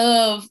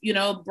of, you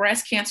know,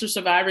 breast cancer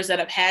survivors that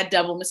have had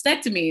double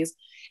mastectomies?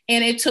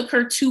 And it took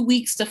her 2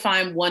 weeks to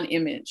find one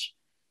image.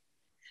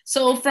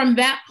 So from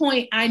that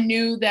point, I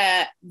knew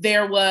that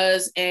there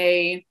was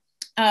a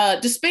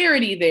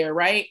disparity there,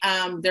 right?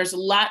 There's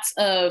lots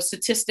of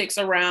statistics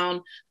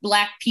around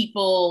Black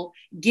people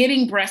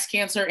getting breast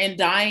cancer and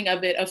dying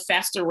of it of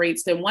faster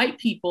rates than white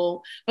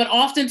people. But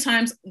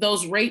oftentimes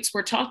those rates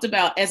were talked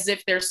about as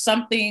if there's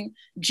something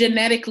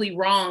genetically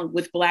wrong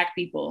with Black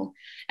people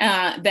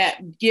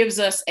that gives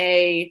us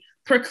a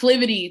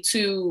proclivity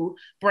to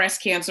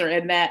breast cancer,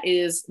 and that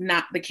is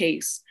not the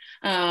case.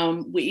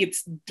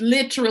 It's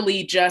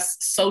literally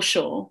just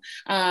social.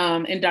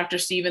 And Dr.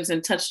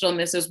 Stevenson touched on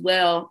this as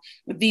well.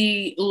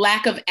 The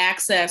lack of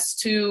access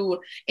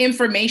to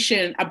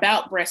information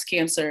about breast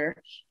cancer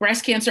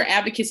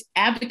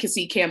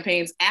advocacy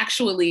campaigns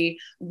actually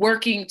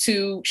working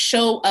to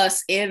show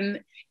us in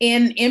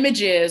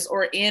images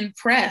or in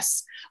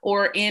press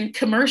or in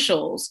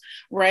commercials,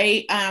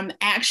 right?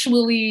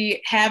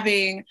 Actually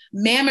having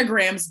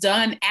mammograms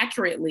done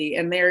accurately.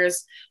 And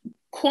there's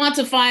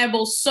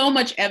quantifiable, so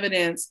much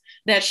evidence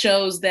that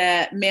shows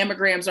that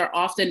mammograms are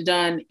often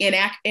done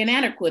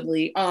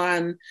inadequately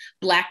on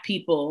Black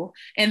people.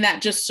 And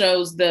that just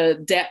shows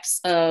the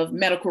depths of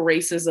medical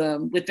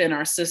racism within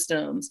our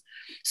systems.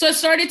 So I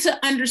started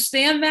to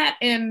understand that,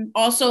 and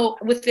also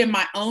within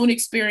my own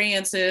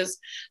experiences,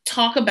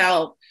 talk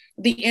about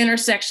the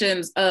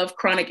intersections of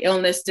chronic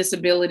illness,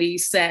 disability,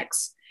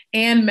 sex,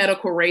 and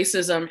medical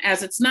racism,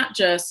 as it's not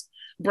just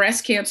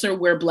breast cancer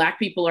where Black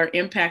people are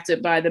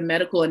impacted by the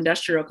medical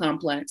industrial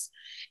complex.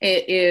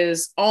 It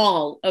is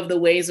all of the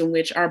ways in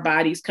which our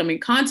bodies come in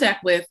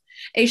contact with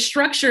a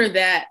structure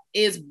that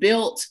is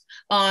built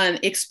on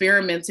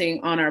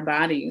experimenting on our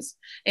bodies.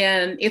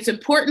 And it's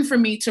important for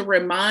me to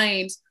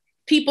remind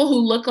people who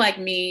look like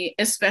me,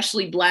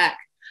 especially Black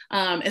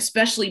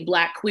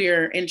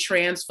queer and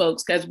trans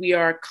folks, because we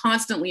are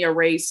constantly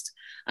erased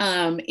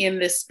in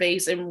this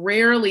space and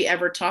rarely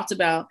ever talked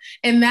about.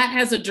 And that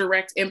has a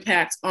direct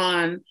impact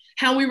on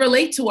how we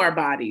relate to our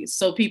bodies.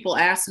 So people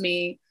ask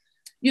me,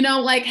 you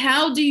know, like,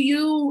 how do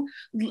you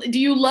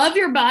love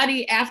your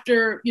body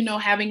after, you know,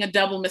 having a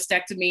double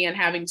mastectomy and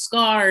having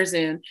scars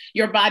and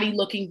your body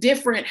looking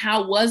different?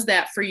 How was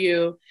that for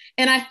you?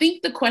 And I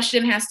think the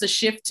question has to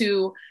shift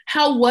to,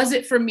 how was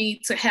it for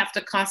me to have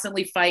to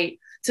constantly fight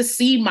to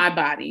see my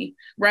body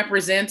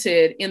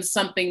represented in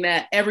something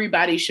that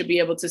everybody should be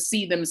able to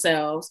see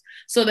themselves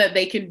so that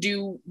they can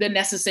do the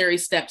necessary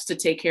steps to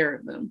take care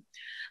of them.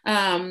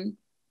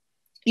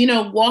 You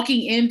know,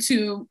 walking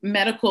into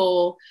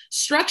medical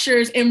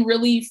structures and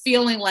really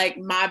feeling like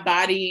my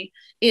body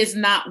is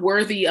not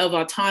worthy of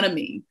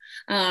autonomy,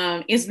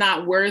 is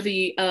not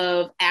worthy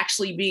of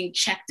actually being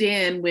checked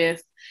in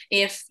with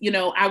if, you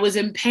know, I was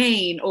in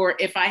pain, or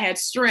if I had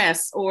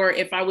stress, or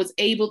if I was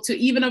able to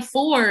even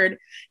afford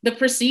the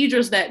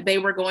procedures that they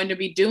were going to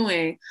be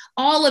doing.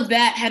 All of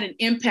that had an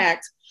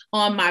impact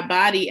on my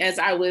body as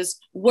I was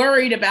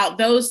worried about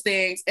those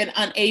things and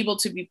unable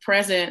to be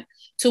present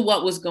to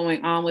what was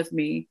going on with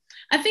me.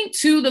 I think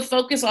too, the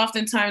focus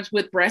oftentimes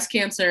with breast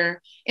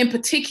cancer in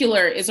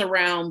particular is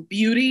around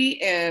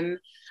beauty and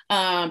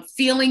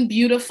feeling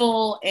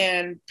beautiful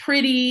and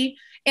pretty.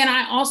 And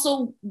I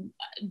also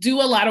do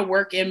a lot of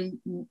work in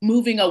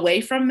moving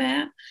away from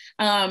that,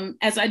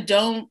 as I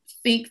don't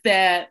think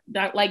that,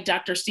 like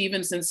Dr.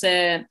 Stevenson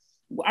said,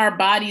 our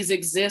bodies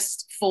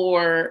exist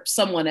for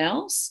someone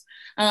else.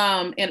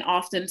 And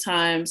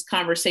oftentimes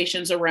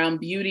conversations around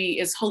beauty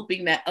is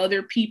hoping that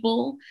other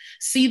people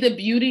see the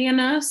beauty in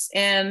us.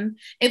 And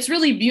it's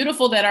really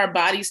beautiful that our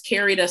bodies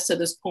carried us to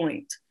this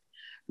point,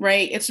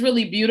 right? It's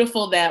really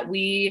beautiful that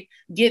we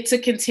get to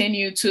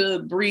continue to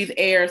breathe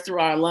air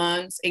through our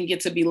lungs and get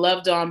to be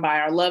loved on by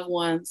our loved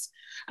ones,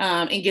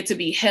 and get to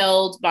be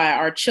held by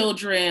our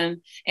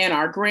children and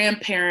our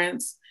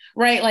grandparents,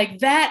 right? Like,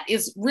 that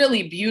is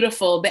really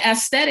beautiful. The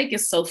aesthetic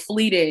is so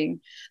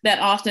fleeting that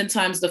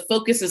oftentimes the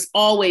focus is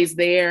always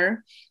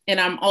there. And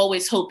I'm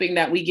always hoping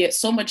that we get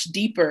so much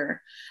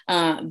deeper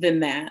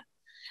than that.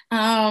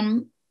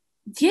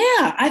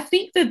 Yeah, I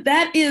think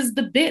that is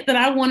the bit that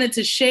I wanted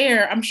to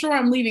share. I'm sure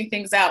I'm leaving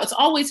things out. It's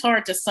always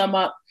hard to sum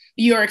up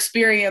your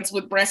experience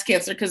with breast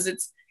cancer because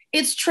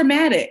it's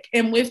traumatic.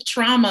 And with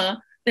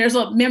trauma, there's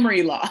a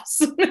memory loss.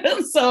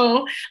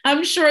 So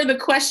I'm sure the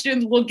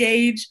questions will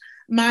gauge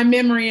my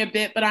memory a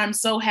bit, but I'm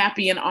so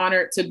happy and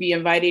honored to be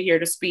invited here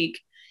to speak.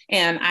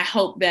 And I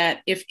hope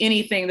that if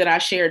anything that I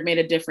shared made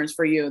a difference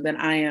for you, then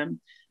I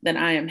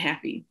am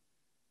happy.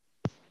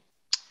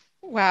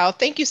 Wow.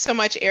 Thank you so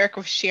much, Ericka,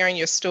 for sharing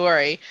your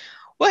story.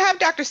 We'll have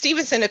Dr.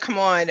 Stevenson to come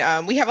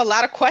on. We have a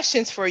lot of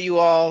questions for you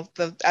all.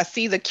 I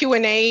see the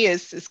Q&A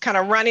is kind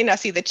of running. I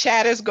see the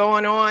chat is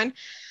going on.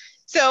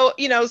 So,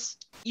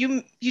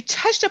 you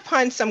touched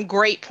upon some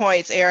great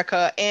points,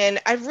 Ericka, and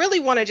I really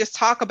want to just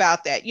talk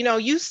about that.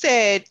 You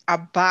said our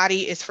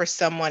body is for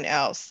someone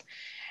else.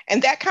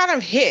 And that kind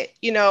of hit,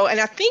 and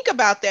I think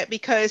about that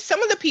because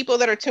some of the people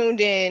that are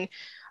tuned in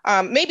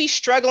maybe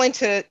struggling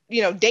to,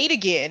 date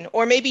again,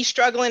 or maybe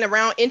struggling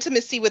around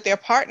intimacy with their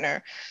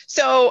partner.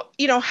 So,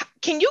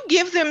 can you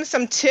give them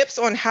some tips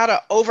on how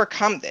to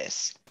overcome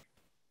this?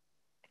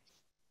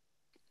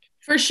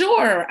 For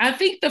sure. I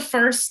think the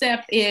first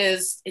step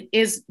is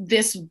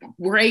this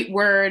great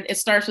word. It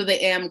starts with an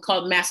M,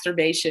 called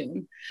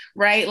masturbation,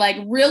 right? Like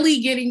really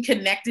getting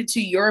connected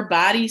to your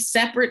body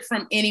separate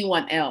from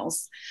anyone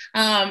else.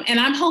 And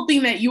I'm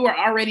hoping that you are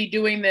already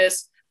doing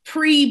this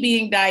pre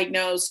being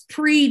diagnosed,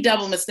 pre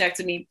double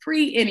mastectomy,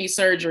 pre any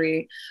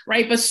surgery,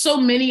 right? But so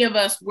many of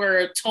us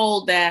were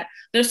told that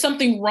there's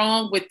something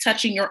wrong with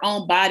touching your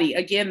own body.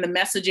 Again, the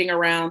messaging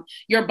around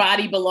your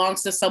body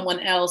belongs to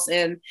someone else.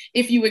 And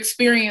if you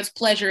experience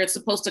pleasure, it's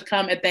supposed to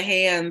come at the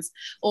hands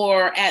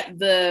or at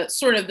the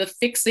sort of the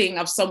fixing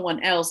of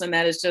someone else. And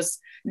that is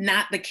just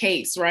not the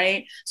case,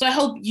 right? So I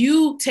hope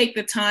you take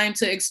the time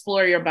to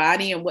explore your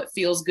body and what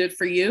feels good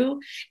for you.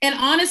 And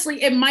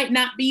honestly, it might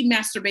not be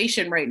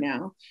masturbation right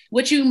now.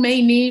 What you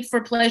may need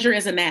for pleasure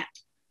is a nap,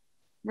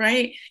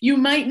 right? You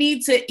might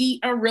need to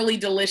eat a really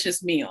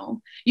delicious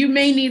meal. You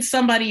may need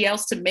somebody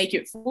else to make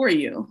it for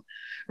you,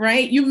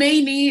 right? You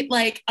may need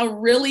like a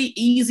really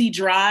easy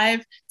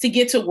drive to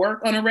get to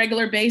work on a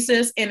regular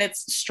basis, and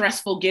it's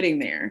stressful getting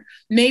there.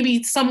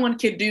 Maybe someone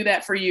could do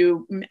that for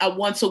you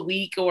once a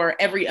week or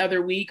every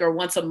other week or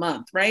once a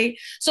month, right?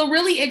 So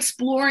really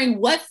exploring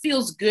what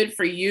feels good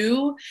for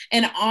you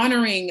and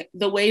honoring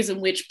the ways in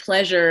which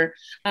pleasure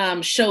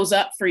shows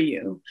up for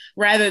you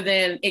rather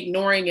than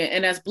ignoring it.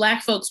 And as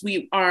Black folks,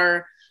 we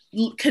are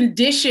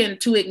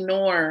conditioned to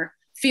ignore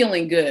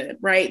feeling good,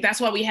 right? That's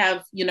why we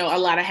have, a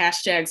lot of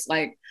hashtags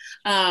like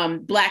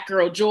Black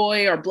girl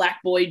joy or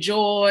Black boy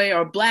joy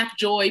or Black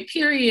joy,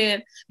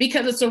 period,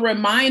 because it's a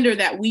reminder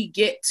that we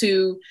get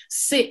to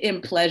sit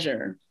in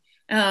pleasure.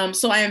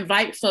 So I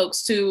invite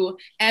folks to,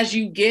 as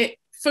you get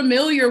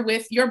familiar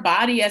with your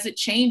body as it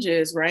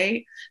changes,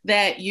 right?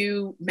 That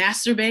you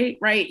masturbate,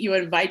 right? You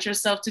invite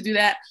yourself to do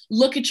that.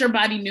 Look at your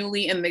body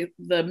newly in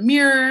the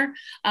mirror.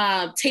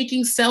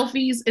 Taking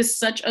selfies is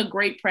such a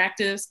great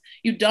practice.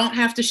 You don't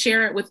have to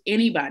share it with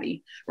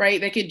anybody, right?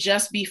 They could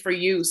just be for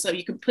you. So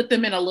you can put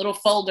them in a little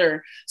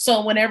folder.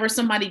 So whenever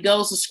somebody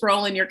goes to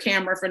scroll in your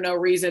camera for no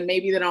reason,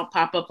 maybe they don't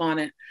pop up on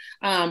it,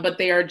 but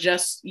they are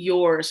just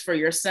yours for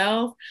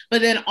yourself.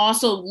 But then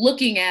also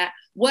looking at,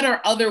 what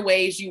are other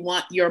ways you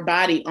want your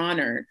body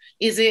honored?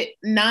 Is it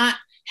not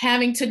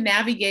having to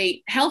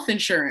navigate health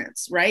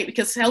insurance, right?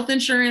 Because health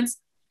insurance,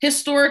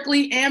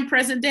 historically and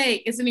present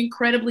day, is an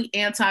incredibly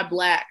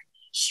anti-Black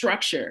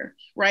structure,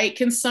 right?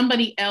 Can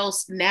somebody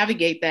else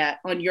navigate that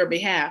on your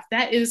behalf?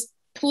 That is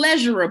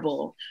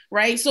pleasurable,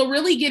 right? So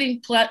really getting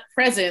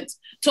present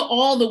to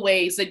all the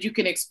ways that you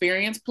can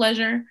experience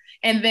pleasure.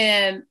 And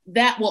then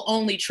that will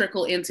only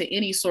trickle into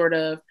any sort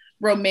of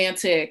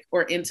romantic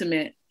or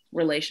intimate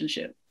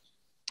relationship.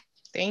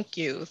 Thank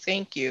you.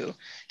 Thank you.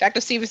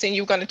 Dr. Stevenson,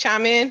 you going to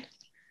chime in?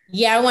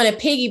 Yeah, I want to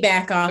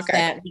piggyback off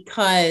that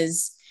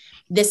because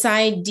this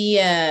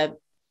idea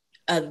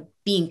of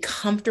being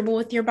comfortable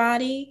with your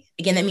body,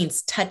 again, that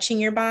means touching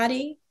your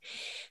body.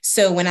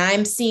 So when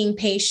I'm seeing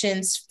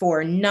patients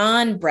for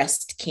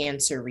non-breast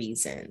cancer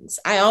reasons,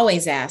 I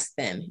always ask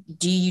them,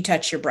 do you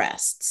touch your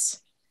breasts?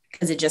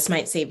 Because it just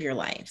might save your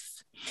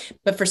life.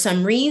 But for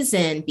some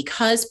reason,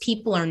 because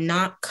people are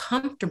not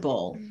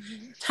comfortable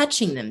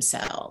touching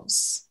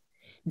themselves,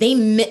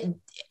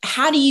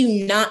 how do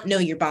you not know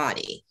your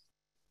body?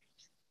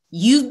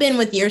 You've been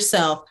with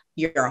yourself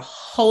your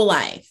whole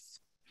life.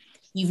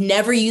 You've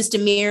never used a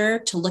mirror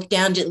to look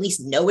down to at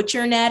least know what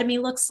your anatomy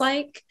looks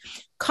like.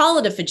 Call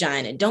it a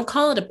vagina. Don't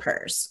call it a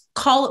purse.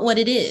 Call it what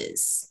it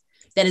is.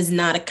 That is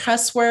not a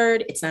cuss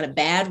word. It's not a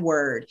bad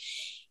word.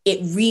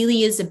 It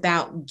really is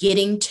about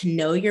getting to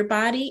know your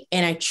body.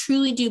 And I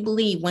truly do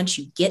believe once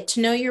you get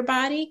to know your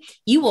body,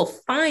 you will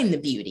find the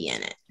beauty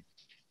in it.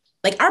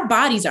 Like, our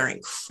bodies are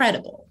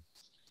incredible.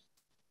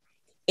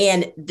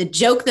 And the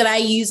joke that I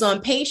use on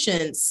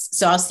patients,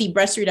 so I'll see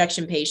breast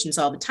reduction patients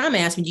all the time. I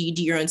ask them, do you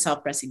do your own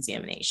self-breast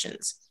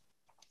examinations?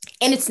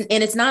 And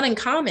it's not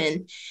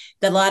uncommon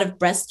that a lot of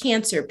breast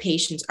cancer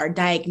patients are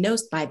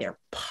diagnosed by their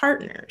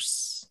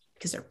partners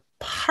because their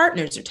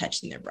partners are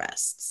touching their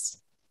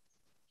breasts.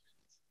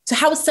 So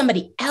how would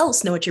somebody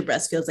else know what your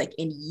breast feels like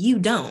and you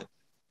don't?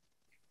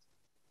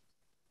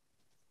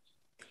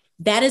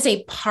 That is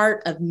a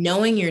part of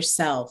knowing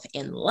yourself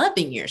and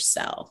loving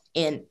yourself.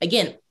 And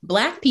again,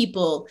 Black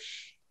people,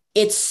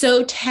 it's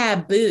so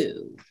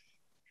taboo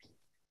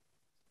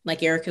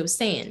like Ericka was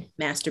saying,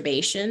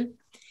 masturbation,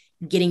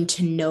 getting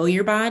to know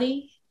your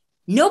body.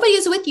 Nobody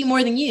is with you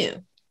more than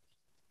you.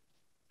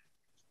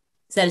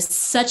 So that is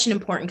such an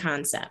important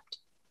concept.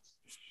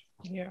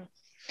 Yeah.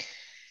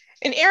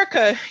 And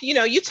Ericka,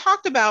 you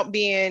talked about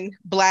being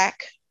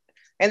Black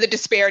and the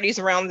disparities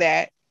around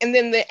that. And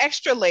then the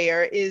extra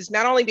layer is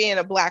not only being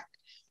a Black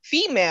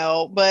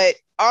female, but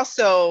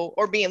also,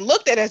 or being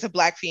looked at as a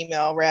Black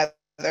female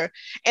rather,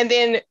 and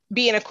then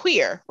being a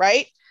queer,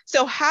 right?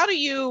 So how did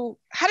you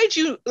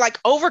like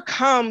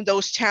overcome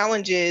those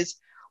challenges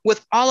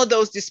with all of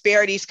those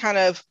disparities kind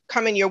of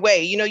coming your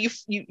way?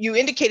 You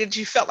indicated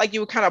you felt like you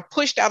were kind of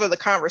pushed out of the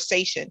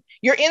conversation.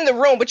 You're in the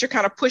room, but you're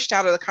kind of pushed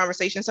out of the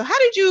conversation. So how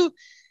did you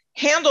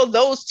handle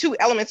those two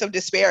elements of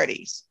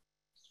disparities?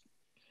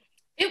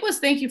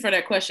 Thank you for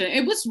that question.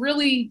 It was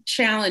really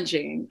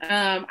challenging.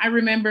 I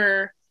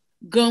remember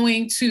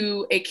going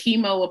to a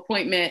chemo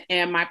appointment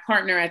and my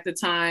partner at the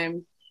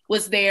time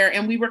was there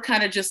and we were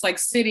kind of just like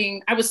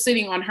I was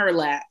sitting on her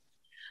lap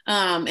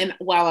and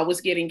while I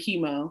was getting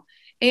chemo,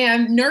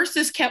 and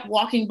nurses kept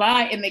walking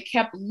by and they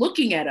kept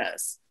looking at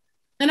us.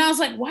 And I was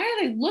like, why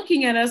are they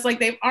looking at us? Like,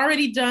 they've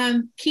already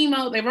done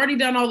chemo. They've already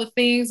done all the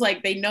things.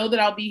 Like, they know that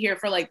I'll be here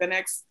for like the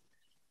next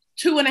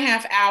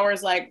 2.5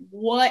 hours. Like,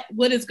 what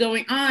is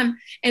going on?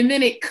 And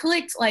then it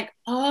clicked like,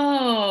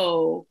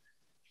 oh,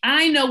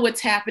 I know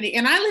what's happening.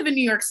 And I live in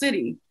New York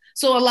City.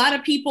 So a lot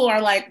of people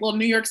are like, well,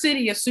 New York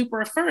City is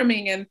super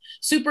affirming and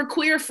super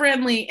queer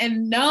friendly.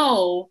 And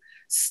no,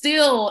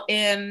 still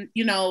in,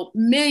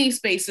 many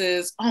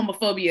spaces,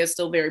 homophobia is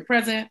still very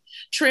present.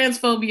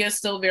 Transphobia is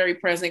still very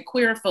present.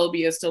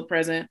 Queerphobia is still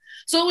present.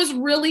 So it was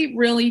really,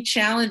 really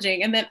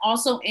challenging. And then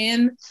also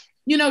in,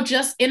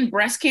 just in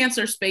breast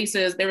cancer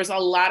spaces, there was a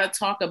lot of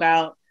talk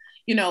about,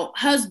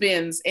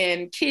 husbands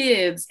and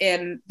kids,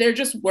 and there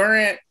just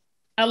weren't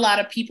a lot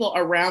of people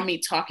around me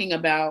talking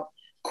about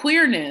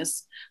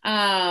queerness.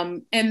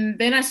 And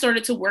then I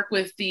started to work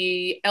with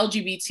the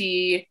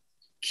LGBTQ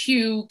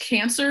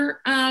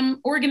cancer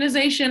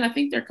organization. I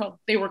think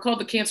they were called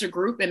the Cancer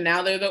Group, and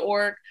now they're the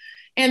org.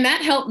 And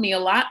that helped me a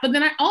lot. But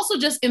then I also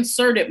just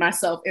inserted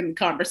myself in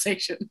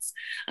conversations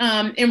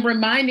and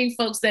reminding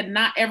folks that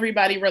not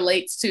everybody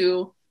relates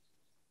to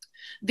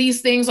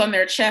these things on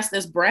their chest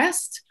as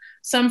breast.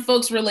 Some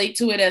folks relate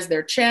to it as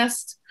their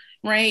chest,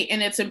 right?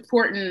 And it's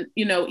important,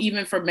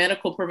 even for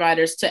medical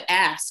providers to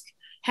ask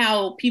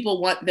how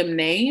people want them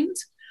named,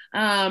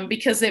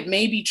 because it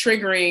may be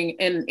triggering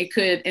and it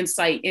could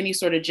incite any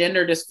sort of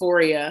gender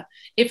dysphoria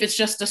if it's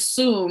just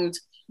assumed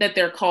that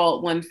they're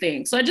called one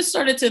thing. So I just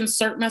started to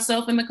insert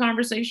myself in the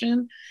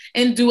conversation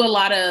and do a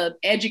lot of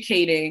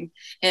educating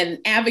and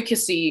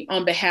advocacy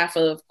on behalf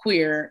of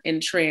queer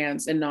and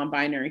trans and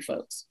non-binary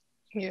folks.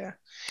 Yeah.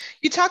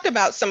 You talked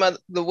about some of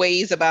the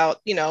ways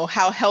about,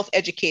 how health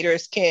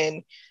educators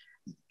can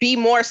be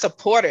more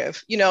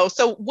supportive,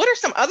 so what are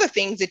some other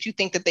things that you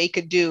think that they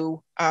could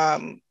do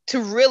to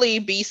really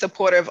be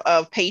supportive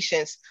of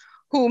patients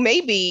who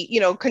maybe,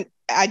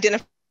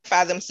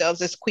 identify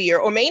themselves as queer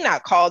or may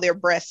not call their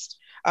breast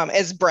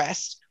as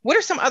breast? What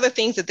are some other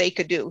things that they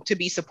could do to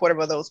be supportive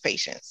of those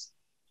patients?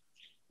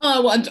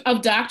 Well,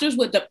 of doctors,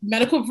 what the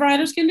medical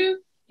providers can do?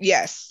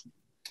 Yes.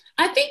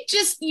 I think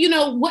just,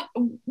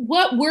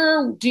 what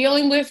we're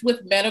dealing with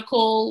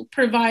medical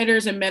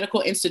providers and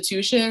medical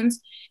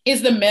institutions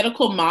is the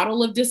medical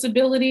model of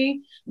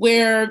disability,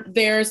 where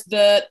there's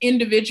the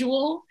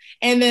individual,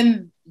 and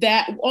then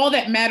that all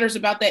that matters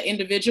about that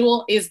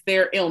individual is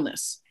their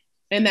illness.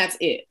 And that's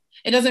it.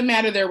 It doesn't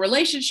matter their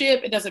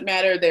relationship. It doesn't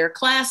matter their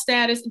class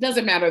status. It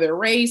doesn't matter their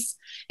race.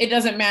 It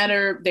doesn't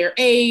matter their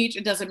age.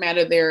 It doesn't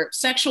matter their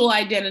sexual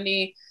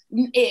identity.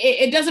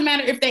 It doesn't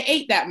matter if they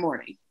ate that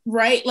morning,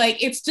 right?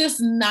 Like, it's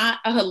just not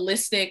a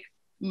holistic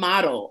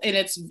model, and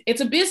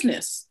it's a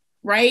business,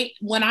 right?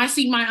 When I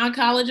see my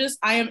oncologist,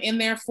 I am in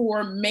there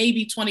for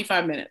maybe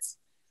 25 minutes,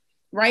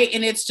 right?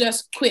 And it's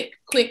just quick,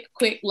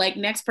 like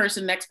next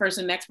person,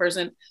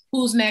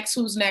 who's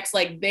next?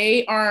 Like,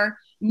 they are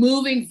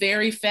moving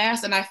very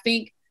fast. And I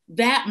think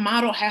that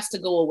model has to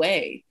go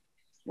away,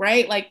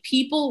 right? Like,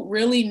 people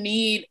really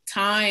need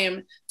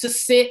time to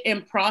sit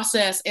and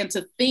process and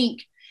to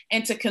think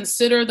and to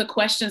consider the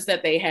questions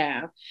that they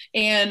have.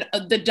 And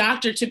the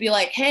doctor to be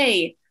like,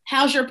 hey,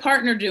 how's your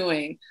partner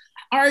doing?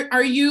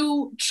 Are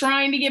you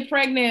trying to get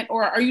pregnant,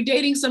 or are you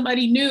dating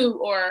somebody new?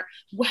 Or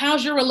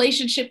how's your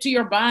relationship to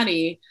your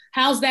body?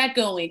 How's that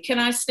going? Can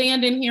I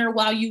stand in here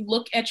while you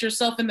look at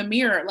yourself in the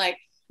mirror? Like,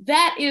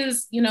 that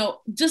is,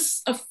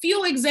 just a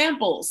few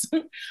examples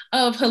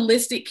of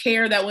holistic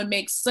care that would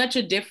make such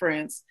a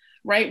difference,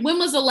 right? When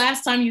was the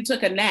last time you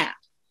took a nap,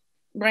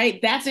 right?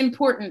 That's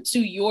important to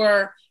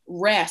your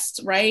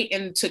rest, right?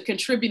 And to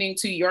contributing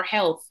to your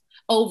health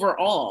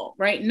overall,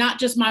 right? Not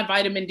just my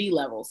vitamin D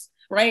levels,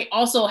 right?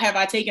 Also, have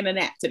I taken a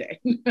nap today?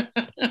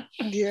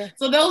 Yeah.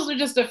 So those are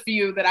just a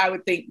few that I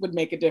would think would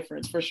make a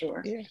difference for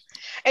sure. Yeah.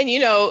 And,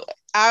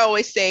 I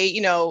always say,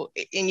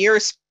 and you're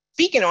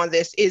speaking on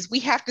this, is we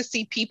have to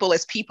see people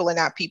and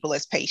not people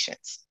as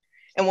patients.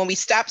 And when we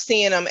stop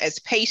seeing them as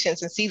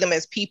patients and see them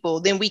as people,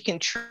 then we can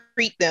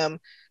treat them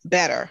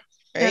better.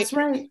 Right? That's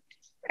right.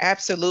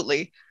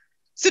 Absolutely.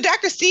 So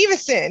Dr.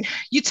 Stevenson,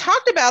 you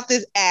talked about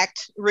this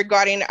act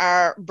regarding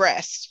our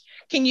breast.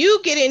 Can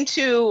you get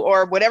into,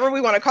 or whatever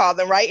we want to call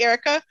them, right,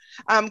 Ericka?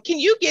 Can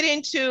you get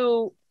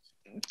into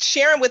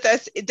sharing with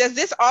us, does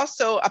this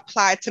also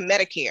apply to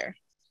Medicare?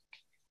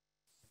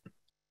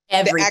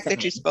 Everything. The act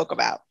that you spoke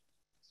about.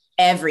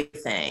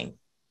 Everything.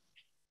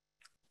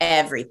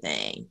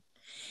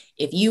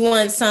 If you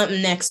want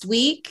something next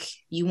week,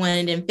 you want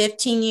it in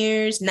 15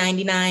 years,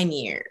 99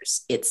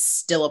 years, it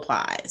still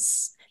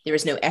applies. There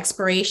is no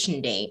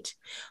expiration date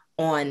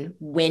on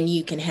when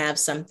you can have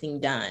something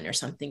done or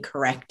something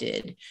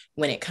corrected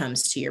when it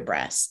comes to your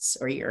breasts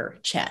or your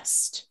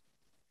chest.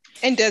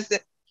 And does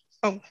it,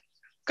 oh,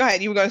 go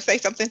ahead. You were going to say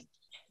something?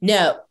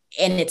 No,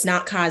 and it's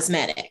not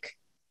cosmetic.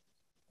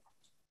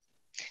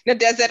 Now,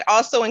 does that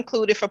also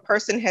include if a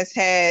person has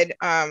had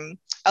a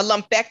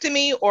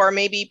lumpectomy or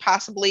maybe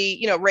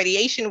possibly,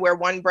 radiation where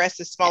one breast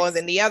is smaller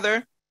than the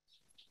other?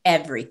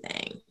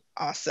 Everything.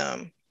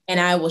 Awesome. And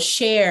I will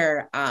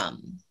share,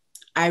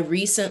 I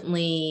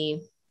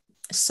recently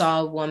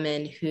saw a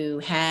woman who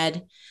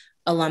had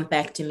a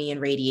lumpectomy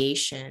and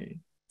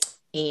radiation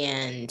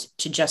and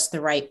to just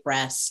the right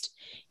breast,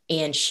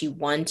 and she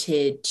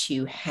wanted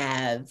to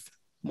have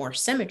more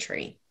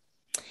symmetry.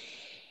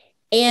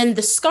 And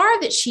the scar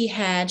that she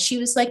had, she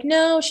was like,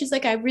 no, she's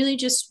like, I really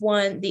just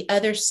want the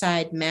other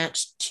side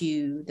matched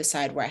to the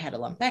side where I had a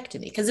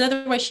lumpectomy, because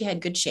otherwise she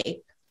had good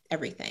shape,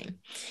 everything.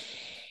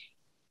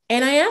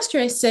 And I asked her,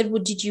 I said,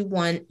 well, did you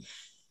want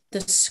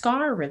the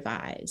scar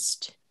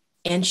revised?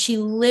 And she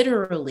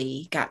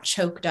literally got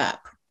choked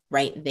up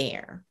right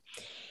there.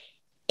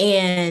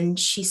 And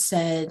she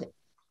said,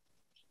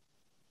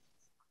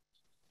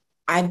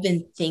 I've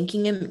been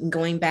thinking and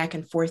going back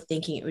and forth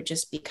thinking it would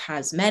just be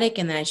cosmetic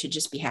and then I should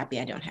just be happy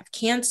I don't have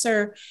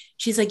cancer.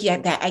 She's like, yeah,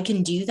 that I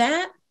can do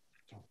that.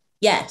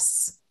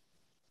 Yes.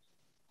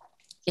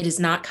 It is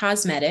not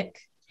cosmetic.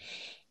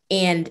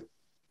 And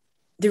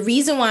the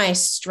reason why I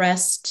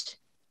stressed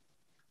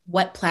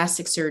what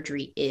plastic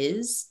surgery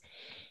is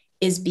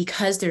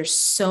because there's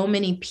so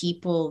many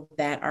people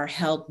that are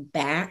held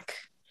back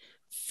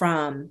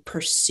from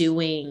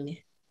pursuing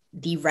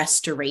the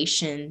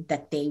restoration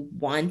that they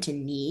want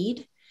and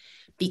need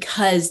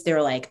because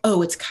they're like,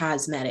 oh, it's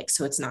cosmetic,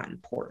 so it's not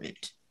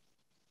important.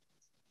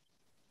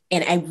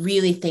 And I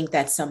really think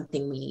that's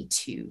something we need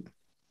to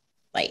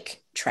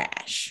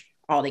trash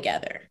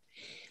altogether.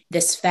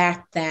 This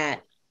fact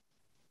that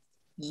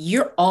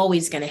you're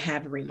always going to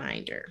have a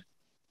reminder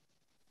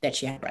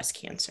that you have breast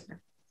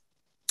cancer.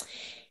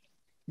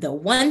 The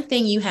one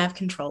thing you have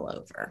control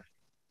over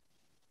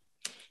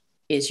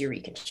is your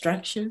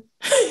reconstruction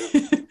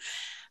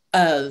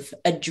of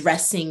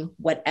addressing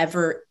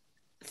whatever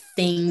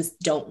things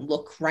don't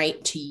look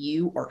right to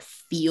you or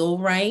feel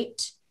right.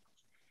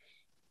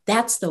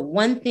 That's the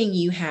one thing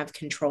you have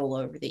control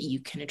over that you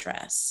can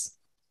address.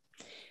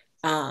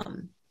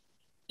 And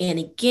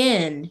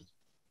again,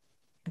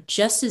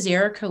 just as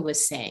Ericka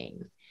was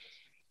saying,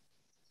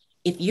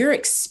 if you're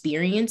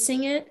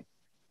experiencing it,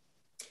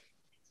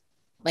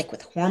 like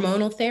with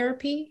hormonal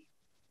therapy,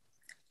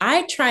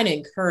 I try to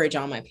encourage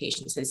all my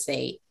patients to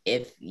say,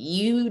 if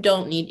you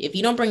don't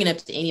bring it up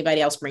to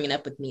anybody else, bring it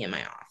up with me in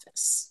my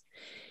office,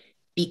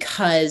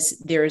 because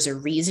there is a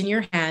reason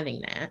you're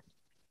having that.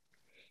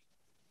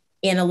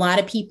 And a lot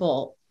of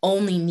people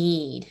only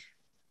need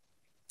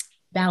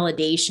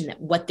validation that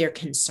what they're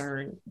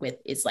concerned with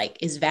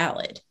is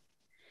valid.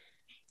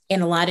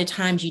 And a lot of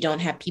times you don't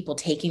have people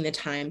taking the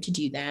time to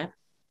do that,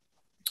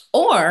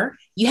 or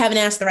you haven't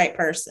asked the right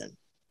person.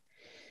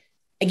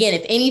 Again,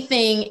 if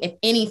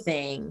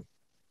anything,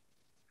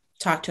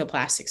 talk to a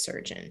plastic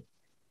surgeon.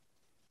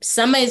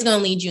 Somebody's going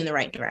to lead you in the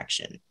right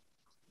direction.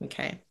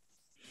 Okay.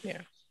 Yeah.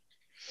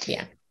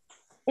 Yeah.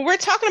 Well, we're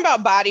talking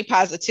about body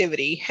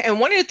positivity. And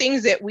one of the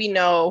things that we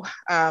know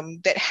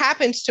that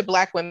happens to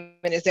Black women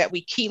is that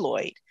we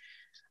keloid.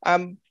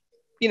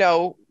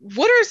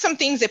 What are some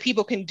things that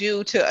people can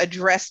do to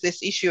address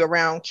this issue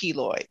around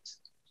keloids?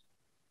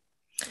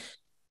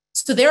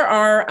 So there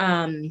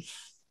are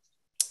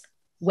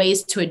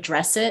ways to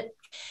address it.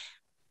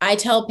 I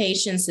tell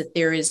patients that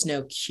there is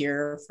no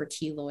cure for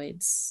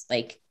keloids.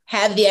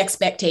 Have the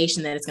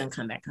expectation that it's going to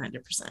come back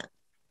 100%.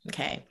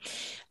 Okay.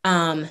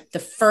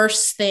 The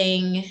first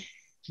thing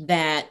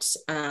that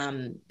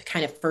kind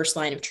of first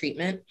line of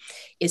treatment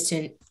is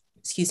to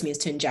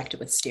inject it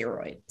with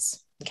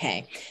steroids.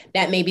 Okay.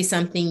 That may be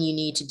something you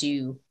need to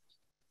do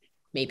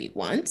maybe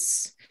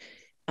once.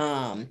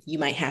 You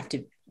might have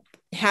to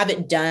have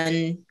it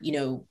done,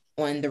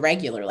 on the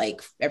regular,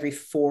 every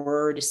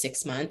 4 to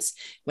 6 months.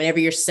 Whenever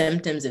your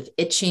symptoms of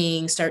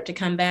itching start to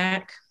come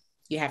back,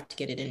 you have to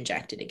get it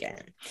injected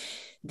again.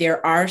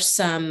 There are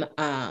some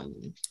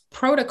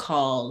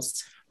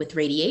protocols with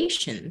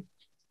radiation,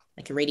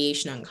 like a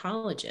radiation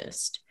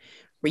oncologist,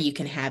 where you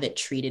can have it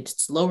treated.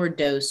 It's lower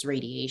dose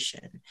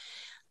radiation.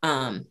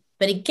 But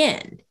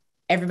again,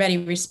 everybody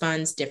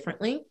responds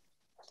differently.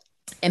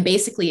 And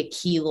basically, a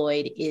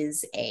keloid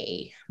is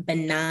a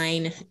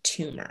benign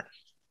tumor.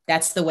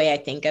 That's the way I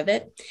think of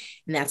it.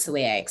 And that's the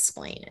way I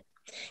explain it.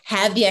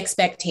 Have the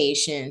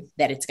expectation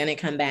that it's going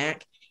to come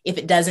back. If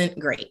it doesn't,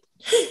 great.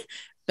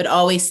 But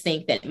always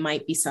think that it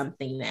might be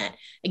something that,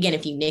 again,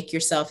 if you nick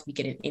yourself, if you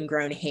get an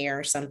ingrown hair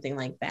or something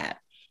like that,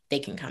 they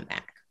can come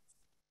back.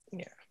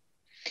 Yeah.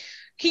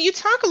 Can you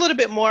talk a little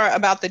bit more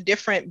about the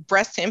different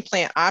breast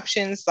implant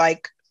options,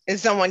 like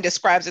as someone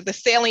describes it, the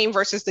saline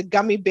versus the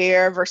gummy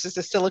bear versus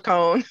the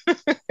silicone?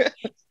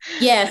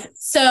 Yes.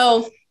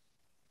 So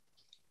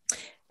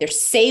there's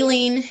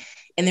saline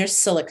and there's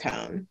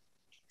silicone.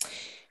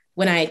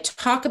 When I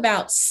talk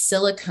about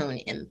silicone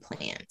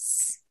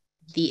implants,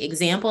 the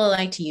example I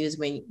like to use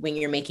when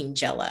you're making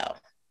Jell-O,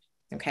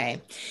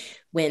 okay?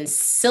 When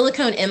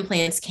silicone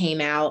implants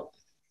came out,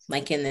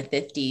 like in the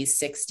 50s,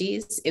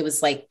 60s, it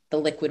was like the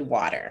liquid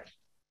water,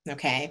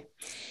 okay?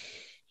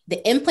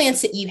 The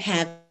implants that you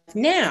have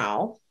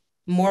now,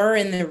 more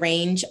in the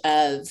range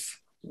of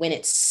when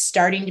it's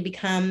starting to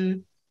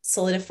become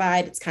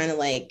solidified, it's kind of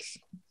like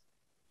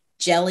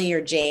jelly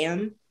or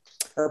jam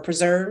or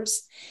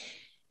preserves,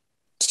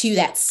 to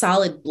that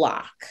solid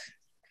block.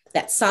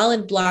 That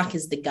solid block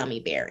is the gummy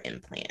bear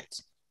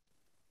implant.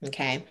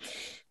 Okay.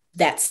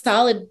 That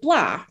solid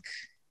block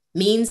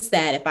means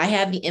that if I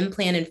have the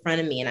implant in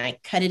front of me and I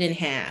cut it in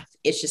half,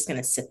 it's just going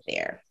to sit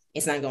there.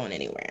 It's not going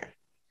anywhere.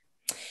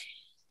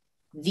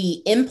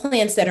 The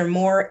implants that are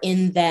more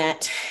in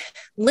that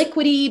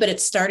liquidy, but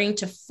it's starting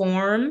to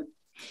form,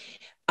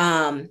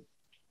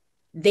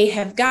 they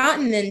have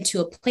gotten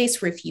into a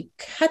place where if you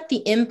cut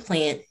the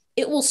implant,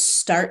 it will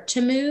start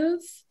to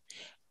move,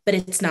 but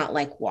it's not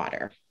like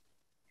water.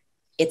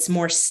 It's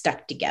more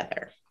stuck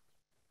together.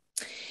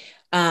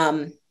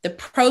 The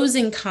pros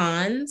and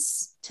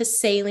cons to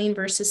saline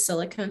versus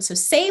silicone. So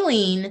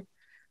saline,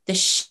 the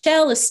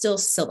shell is still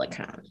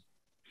silicone.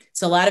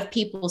 So a lot of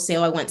people say,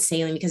 oh, I want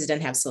saline because it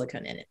doesn't have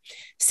silicone in it.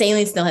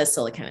 Saline still has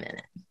silicone in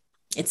it.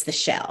 It's the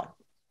shell.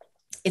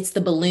 It's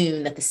the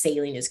balloon that the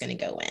saline is going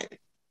to go in.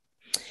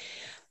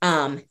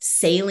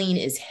 Saline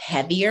is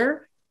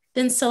heavier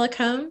than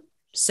silicone.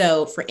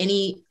 So for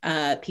any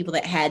people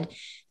that had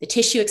the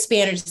tissue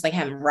expanders, it's like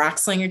having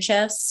rocks on your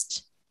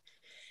chest.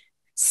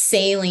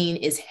 Saline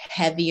is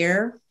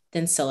heavier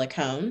than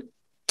silicone.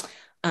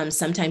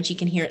 Sometimes you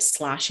can hear it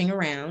sloshing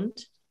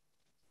around.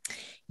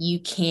 You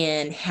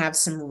can have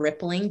some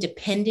rippling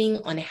depending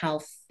on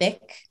how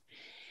thick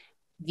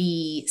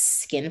the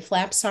skin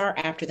flaps are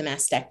after the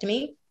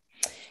mastectomy.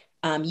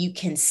 You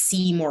can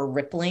see more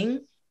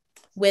rippling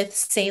with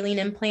saline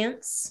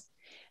implants.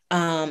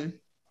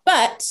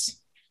 But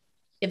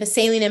if a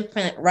saline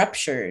implant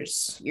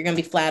ruptures, you're going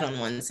to be flat on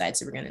one side,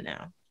 so we're going to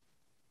know.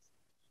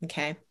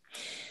 Okay.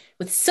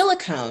 With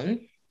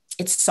silicone,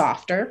 it's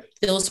softer,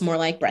 feels more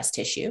like breast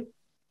tissue,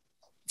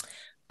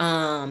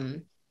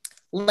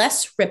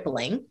 less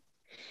rippling,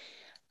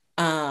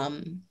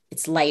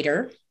 it's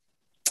lighter.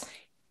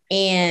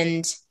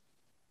 And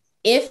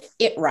if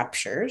it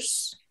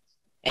ruptures,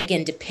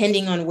 again,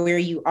 depending on where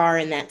you are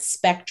in that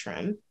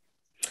spectrum,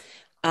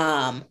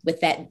 with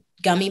that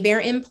gummy bear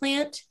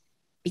implant,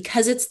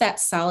 because it's that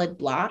solid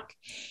block,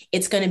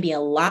 it's going to be a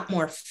lot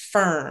more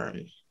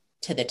firm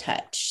to the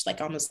touch, like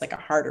almost like a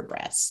harder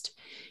breast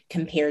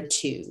compared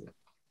to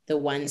the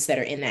ones that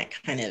are in that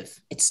kind of,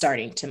 it's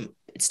starting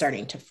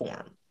to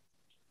form.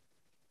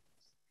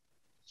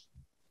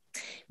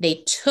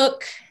 They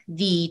took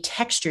the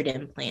textured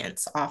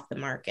implants off the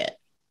market,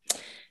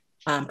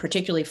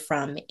 particularly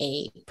from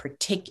a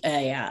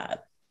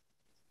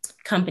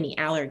company,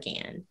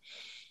 Allergan,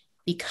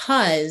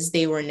 because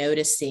they were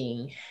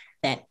noticing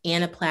that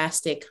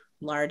anaplastic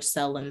large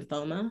cell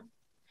lymphoma,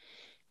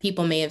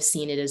 people may have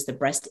seen it as the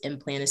breast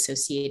implant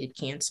associated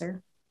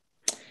cancer.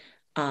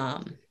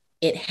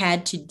 It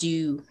had to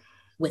do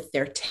with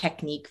their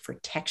technique for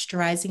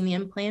texturizing the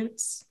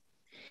implants.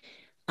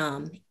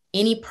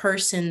 Any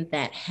person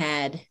that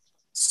had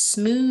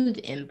smooth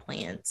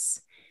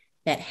implants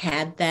that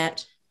had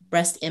that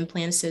breast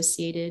implant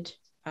associated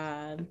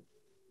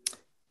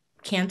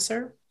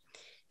cancer,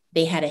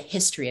 they had a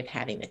history of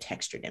having the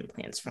textured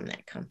implants from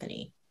that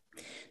company.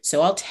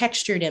 So all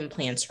textured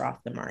implants are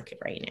off the market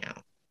right now.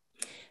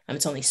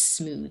 It's only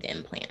smooth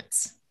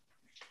implants.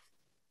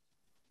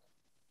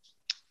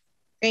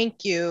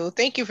 Thank you.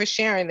 Thank you for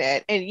sharing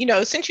that. And,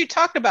 since you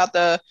talked about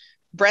the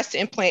breast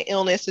implant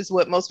illness is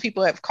what most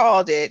people have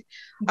called it,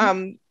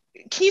 can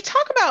you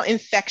talk about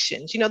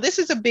infections? This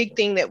is a big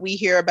thing that we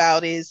hear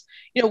about is,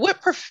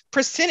 what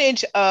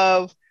percentage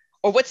of,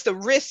 or what's the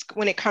risk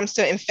when it comes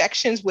to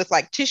infections with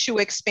like tissue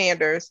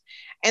expanders?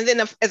 And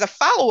then as a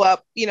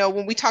follow-up,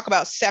 when we talk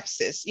about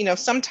sepsis,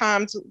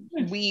 sometimes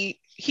we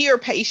hear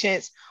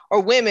patients or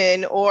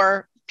women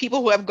or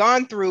people who have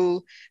gone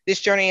through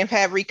this journey and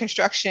have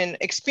reconstruction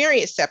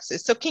experience sepsis.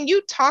 So can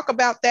you talk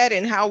about that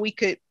and how we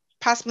could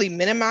possibly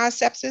minimize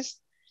sepsis?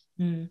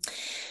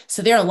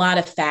 So there are a lot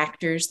of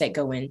factors that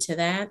go into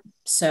that.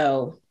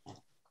 So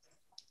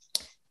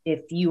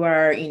If you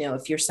are,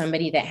 if you're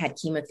somebody that had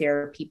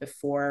chemotherapy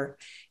before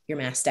your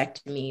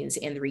mastectomies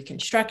and the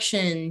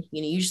reconstruction,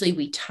 usually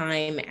we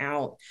time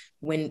out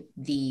when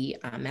the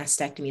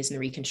mastectomies and the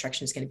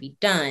reconstruction is going to be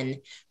done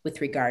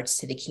with regards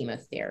to the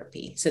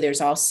chemotherapy. So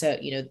there's also,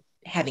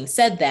 having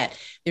said that,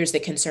 there's the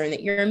concern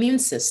that your immune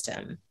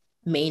system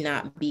may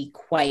not be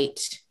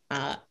quite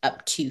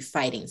up to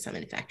fighting some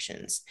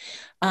infections.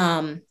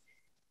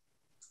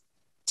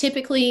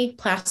 Typically,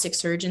 plastic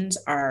surgeons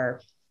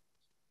are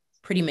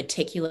pretty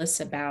meticulous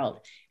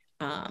about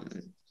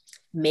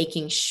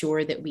making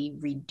sure that we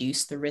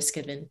reduce the risk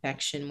of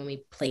infection when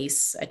we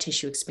place a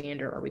tissue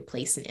expander or we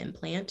place an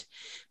implant.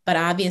 But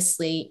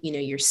obviously,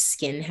 your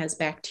skin has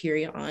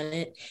bacteria on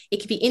it. It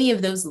could be any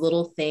of those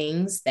little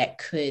things that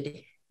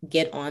could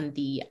get on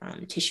the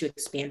tissue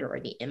expander or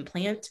the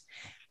implant.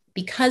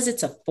 Because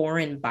it's a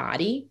foreign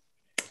body,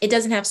 it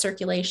doesn't have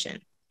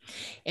circulation.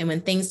 And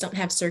when things don't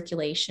have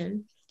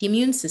circulation, the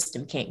immune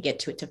system can't get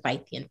to it to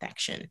fight the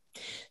infection.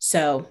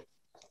 So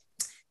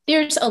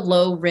there's a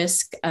low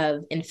risk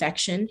of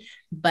infection.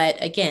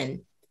 But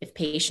again, if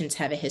patients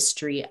have a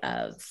history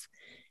of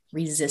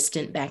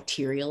resistant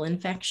bacterial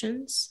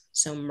infections,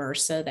 so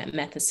MRSA, that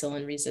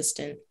methicillin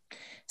resistant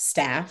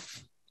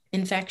staph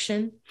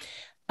infection,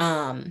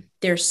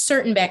 there's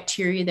certain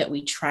bacteria that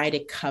we try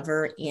to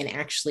cover, and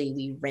actually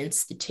we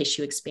rinse the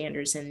tissue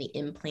expanders and the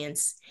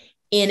implants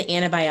in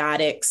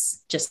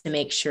antibiotics just to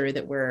make sure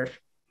that we're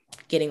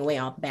getting away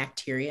all the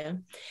bacteria.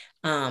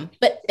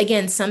 But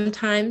again,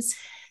 sometimes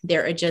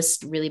there are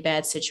just really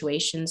bad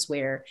situations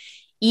where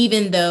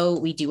even though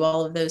we do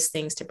all of those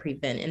things to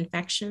prevent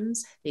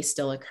infections, they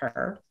still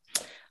occur.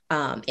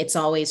 It's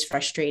always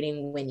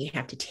frustrating when you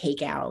have to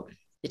take out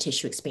the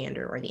tissue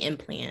expander or the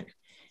implant,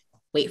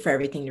 wait for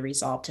everything to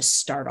resolve to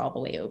start all the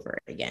way over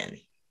again.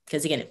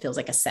 Because again, it feels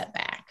like a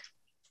setback.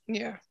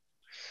 Yeah.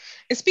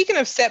 And speaking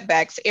of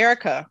setbacks,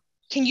 Ericka,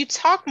 can you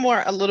talk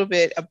more a little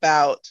bit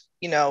about,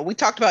 we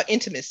talked about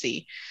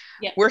intimacy.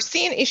 Yep. We're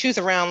seeing issues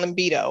around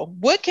libido.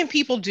 What can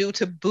people do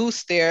to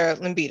boost their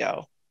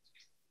libido?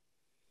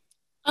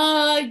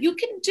 You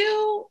can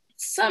do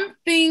some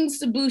things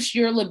to boost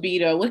your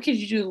libido. What could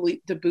you do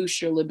to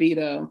boost your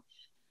libido?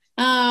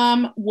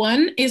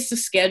 One is to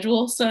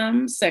schedule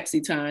some sexy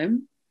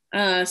time.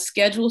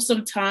 Schedule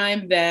some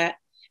time that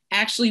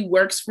actually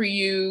works for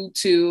you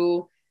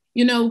to,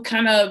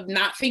 kind of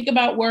not think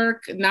about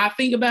work, not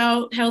think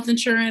about health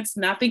insurance,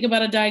 not think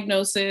about a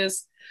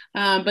diagnosis,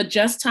 but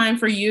just time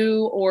for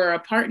you or a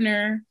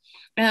partner,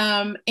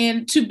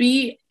 and to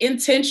be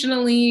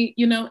intentionally,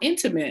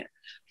 intimate.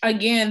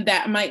 Again,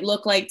 that might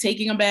look like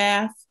taking a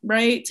bath,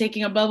 right?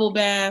 Taking a bubble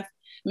bath,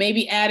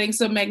 maybe adding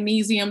some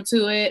magnesium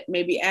to it,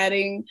 maybe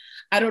adding,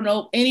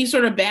 any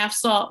sort of bath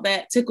salt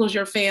that tickles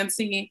your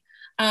fancy.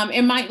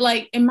 It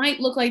might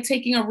look like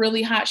taking a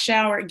really hot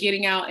shower,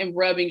 getting out and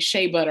rubbing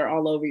shea butter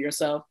all over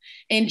yourself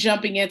and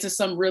jumping into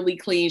some really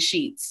clean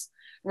sheets,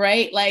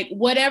 right? Like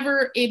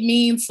whatever it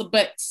means,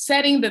 but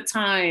setting the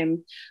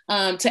time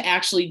to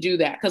actually do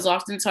that. Because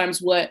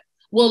oftentimes what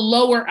will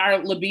lower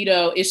our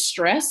libido is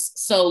stress.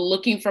 So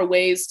looking for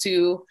ways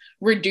to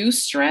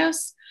reduce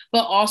stress,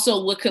 but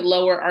also what could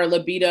lower our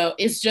libido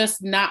is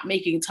just not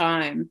making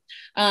time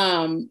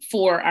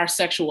for our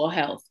sexual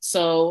health.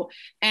 So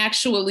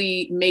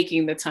actually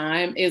making the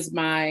time is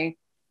my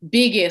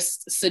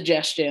biggest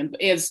suggestion,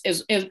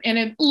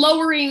 and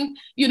lowering,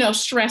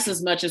 stress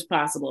as much as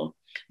possible.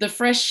 The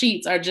fresh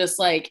sheets are just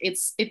like,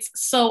 it's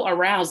so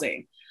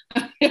arousing.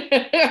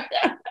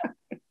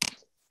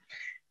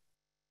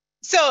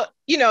 So,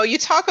 you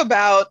talk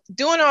about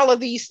doing all of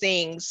these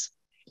things,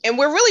 and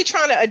we're really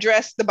trying to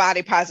address the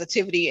body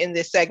positivity in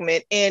this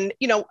segment. And,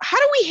 how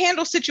do we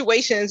handle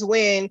situations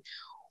when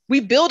we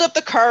build up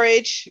the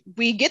courage,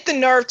 we get the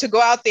nerve to go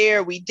out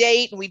there, we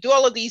date, and we do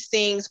all of these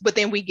things, but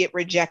then we get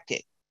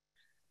rejected?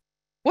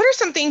 What are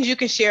some things you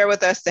can share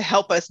with us to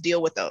help us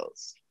deal with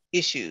those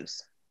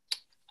issues?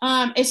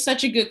 It's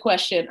such a good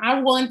question.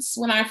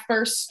 When I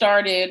first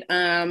started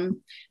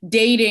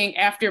dating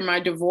after my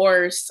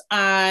divorce,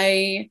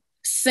 I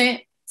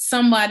sent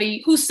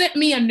somebody who sent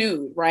me a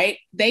nude, right?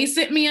 They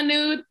sent me a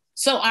nude.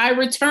 So I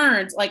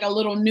returned like a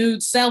little nude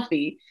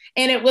selfie.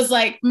 And it was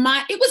like,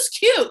 it was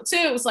cute too.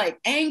 It was like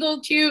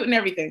angled, cute and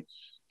everything.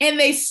 And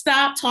they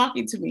stopped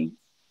talking to me.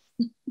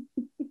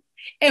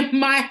 And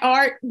my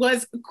heart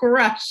was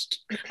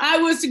crushed. I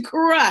was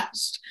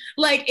crushed.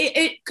 Like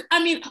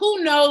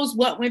who knows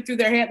what went through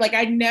their head? Like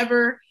I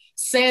never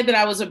said that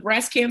I was a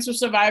breast cancer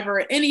survivor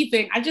or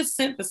anything. I just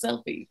sent the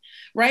selfie,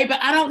 right?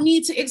 But I don't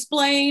need to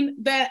explain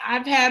that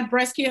I've had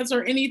breast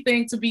cancer or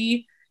anything to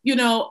be,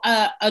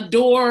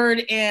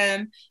 adored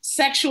and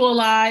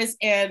sexualized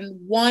and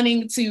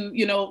wanting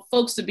to,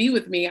 folks to be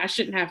with me. I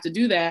shouldn't have to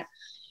do that.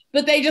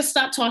 But they just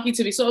stopped talking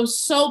to me. So it was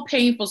so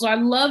painful. So I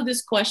love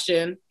this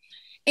question.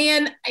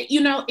 And,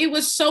 it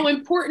was so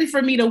important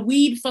for me to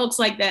weed folks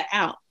like that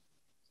out.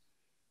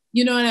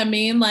 You know what I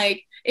mean?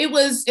 Like it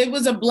was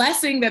a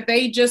blessing that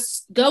they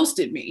just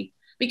ghosted me,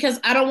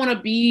 because I don't want to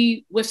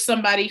be with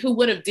somebody who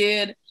would have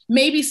did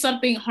maybe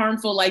something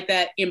harmful like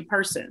that in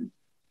person.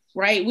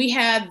 right? We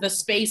had the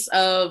space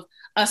of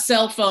a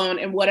cell phone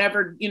and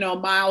whatever,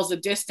 miles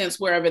of distance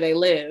wherever they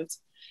lived.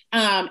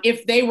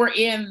 If they were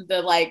in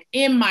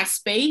my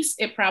space,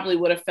 it probably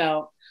would have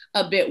felt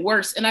a bit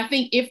worse. And I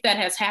think if that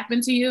has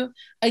happened to you,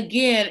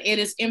 again, it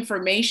is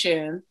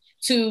information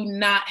to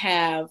not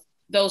have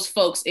those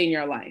folks in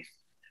your life,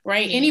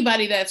 right? Mm-hmm.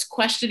 Anybody that's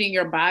questioning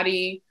your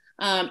body,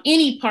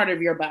 any part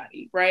of your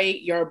body,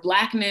 right? Your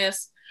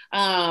Blackness,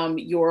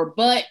 your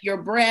butt, your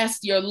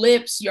breast, your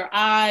lips, your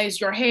eyes,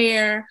 your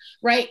hair,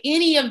 right?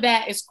 Any of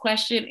that is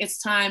questioned. It's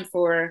time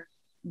for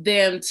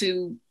them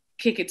to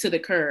kick it to the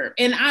curb.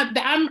 And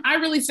I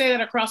really say that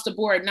across the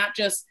board, not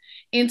just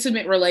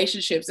intimate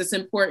relationships. It's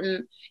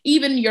important.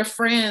 Even your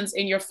friends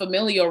and your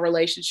familial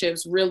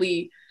relationships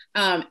really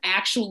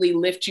actually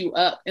lift you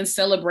up and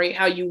celebrate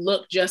how you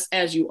look just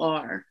as you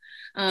are.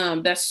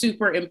 That's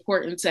super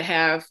important to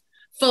have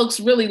folks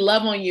really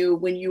love on you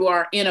when you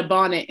are in a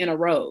bonnet and a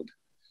robe.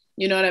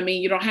 You know what I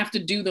mean? You don't have to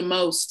do the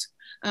most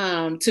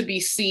to be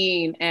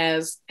seen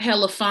as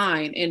hella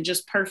fine and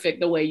just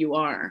perfect the way you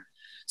are.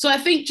 So I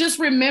think just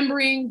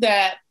remembering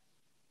that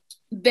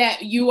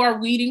you are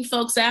weeding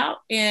folks out,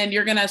 and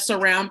you're going to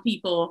surround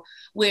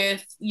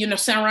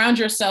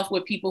yourself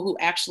with people who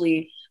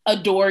actually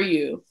adore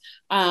you.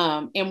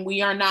 And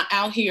we are not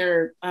out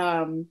here.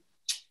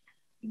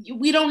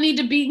 We don't need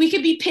to be, we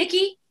could be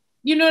picky.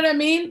 You know what I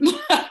mean?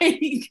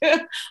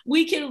 Like,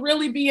 we can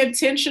really be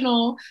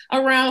intentional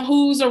around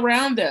who's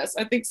around us.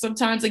 I think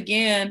sometimes,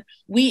 again,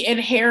 we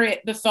inherit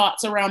the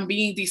thoughts around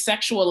being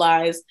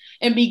desexualized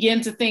and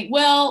begin to think,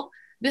 well,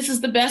 this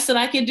is the best that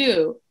I can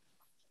do.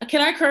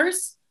 Can I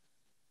curse?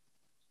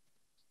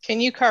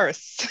 Can you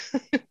curse?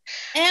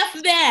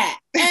 F that.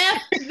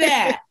 F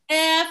that.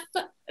 F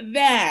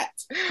that.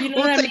 You know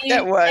what I mean?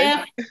 That one.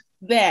 F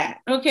that.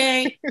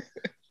 Okay.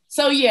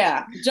 So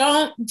yeah,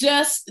 don't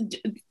just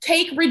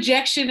take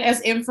rejection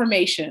as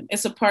information.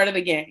 It's a part of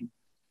the game.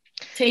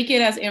 Take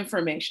it as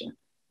information.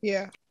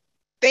 Yeah.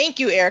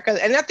 Thank you, Ericka.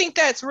 And I think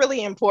that's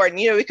really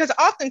important, because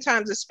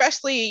oftentimes,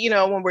 especially,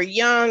 when we're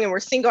young and we're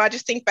single, I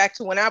just think back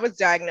to when I was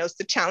diagnosed,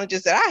 the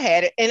challenges that I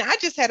had, and I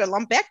just had a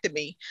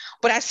lumpectomy,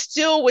 but I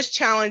still was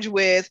challenged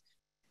with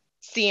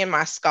seeing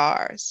my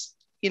scars,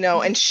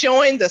 and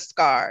showing the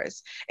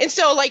scars. And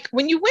so, like,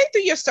 when you went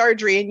through your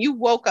surgery and you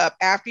woke up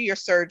after your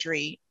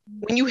surgery,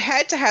 when you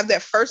had to have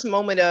that first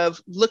moment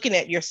of looking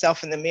at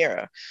yourself in the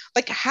mirror,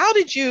 like, how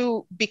did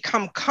you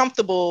become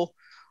comfortable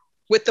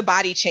with the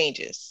body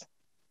changes?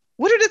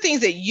 What are the things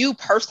that you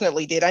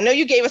personally did? I know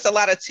you gave us a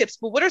lot of tips,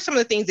 but what are some of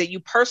the things that you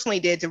personally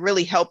did to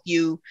really help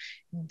you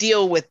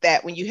deal with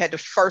that when you had to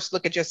first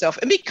look at yourself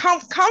and become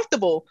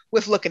comfortable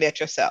with looking at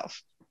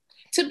yourself?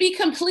 To be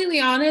completely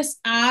honest,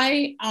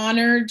 I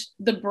honored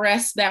the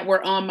breasts that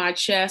were on my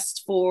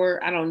chest for,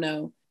 I don't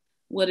know,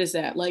 what is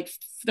that, like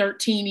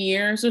 13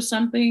 years or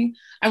something.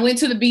 I went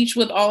to the beach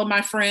with all of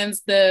my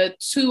friends the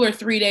 2 or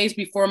 3 days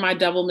before my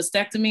double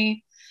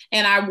mastectomy,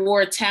 and I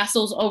wore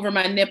tassels over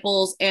my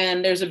nipples.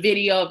 And there's a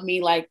video of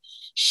me like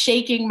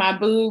shaking my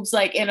boobs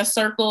like in a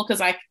circle, because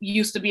I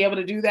used to be able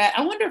to do that.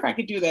 I wonder if I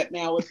could do that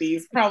now with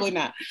these. Probably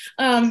not.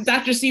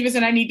 Dr.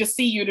 Stevenson, I need to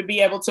see you to be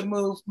able to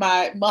move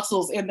my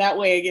muscles in that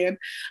way again.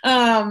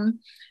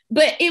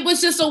 But it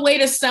was just a way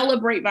to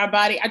celebrate my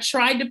body. I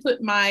tried to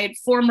put my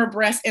former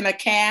breasts in a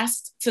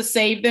cast to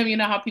save them. You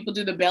know how people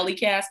do the belly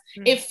cast?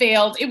 Mm-hmm. It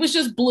failed. It was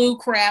just blue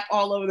crap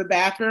all over the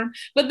bathroom.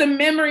 But the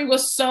memory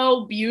was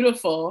so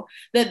beautiful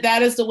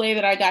that is the way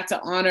that I got to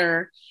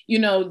honor,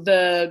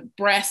 the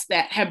breasts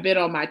that have been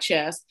on my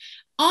chest.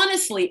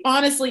 Honestly,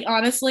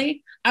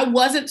 I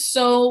wasn't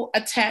so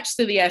attached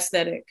to the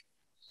aesthetic.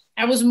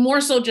 I was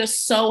more so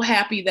just so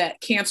happy that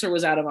cancer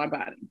was out of my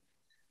body.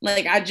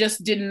 Like, I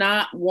just did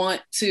not want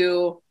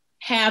to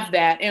have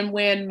that. And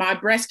when my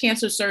breast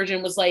cancer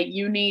surgeon was like,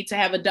 you need to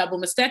have a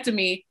double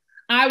mastectomy,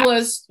 I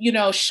was,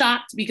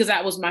 shocked, because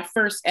that was my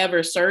first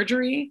ever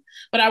surgery.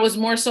 But I was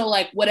more so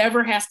like,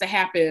 whatever has to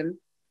happen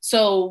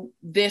so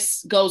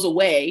this goes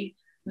away,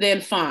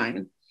 then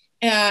fine.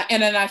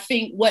 And then I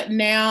think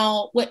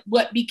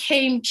what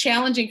became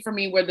challenging for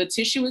me were the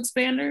tissue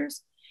expanders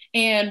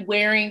and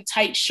wearing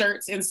tight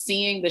shirts and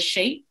seeing the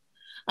shape.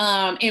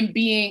 And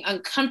being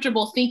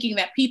uncomfortable thinking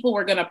that people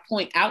were going to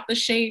point out the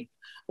shape,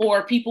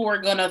 or people were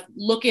going to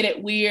look at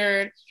it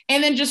weird.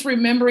 And then just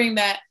remembering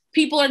that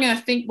people are going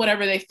to think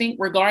whatever they think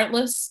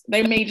regardless.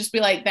 They may just be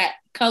like, that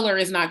color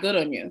is not good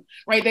on you,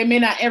 right? They may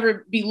not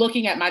ever be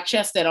looking at my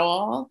chest at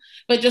all,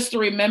 but just to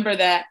remember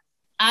that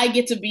I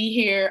get to be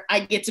here,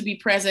 I get to be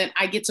present,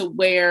 I get to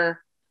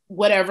wear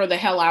whatever the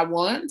hell I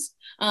want,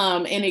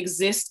 and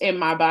exist in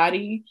my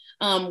body,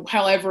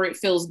 however it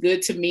feels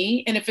good to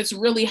me. And if it's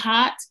really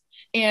hot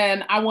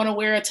and I want to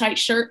wear a tight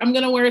shirt, I'm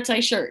going to wear a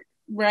tight shirt,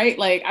 right?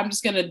 Like, I'm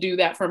just going to do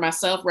that for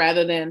myself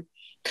rather than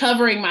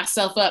covering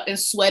myself up and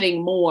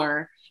sweating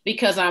more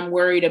because I'm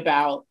worried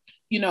about,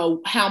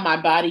 how my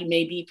body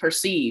may be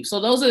perceived. So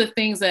those are the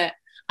things that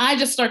I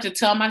just start to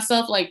tell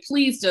myself, like,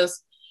 please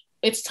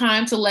it's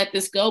time to let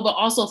this go. But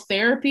also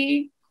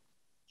therapy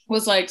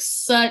was like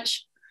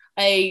such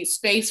a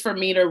space for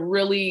me to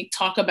really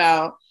talk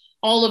about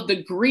all of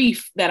the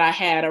grief that I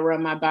had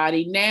around my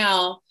body.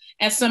 Now,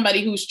 as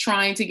somebody who's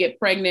trying to get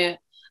pregnant,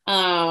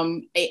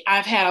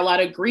 I've had a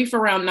lot of grief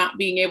around not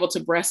being able to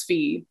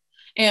breastfeed.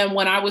 And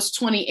when I was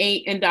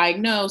 28 and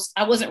diagnosed,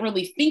 I wasn't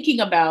really thinking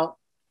about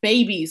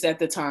babies at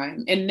the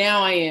time. And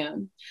now I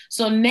am.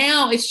 So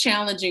now it's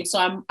challenging.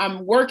 So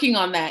I'm working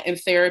on that in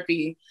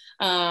therapy,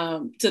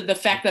 to the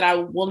fact that I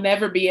will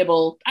never be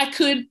able, I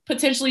could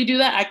potentially do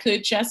that. I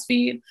could chest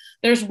feed.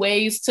 There's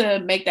ways to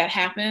make that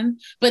happen,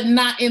 but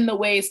not in the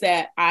ways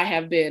that I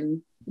have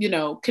been,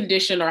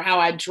 conditioned, or how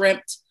I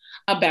dreamt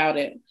about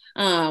it,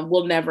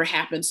 will never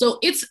happen. So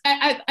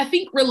I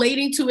think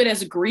relating to it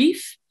as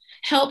grief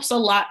helps a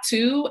lot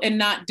too, and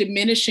not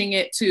diminishing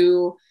it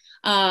to,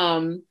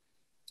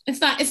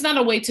 it's not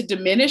a way to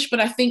diminish, but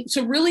I think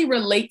to really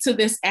relate to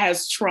this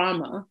as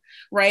trauma,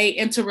 right?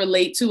 And to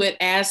relate to it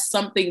as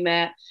something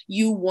that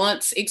you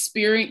once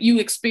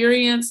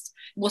experienced,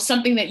 was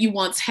something that you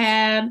once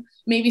had,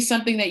 maybe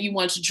something that you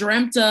once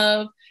dreamt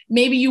of.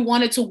 Maybe you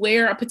wanted to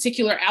wear a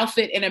particular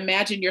outfit and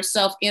imagine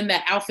yourself in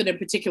that outfit in a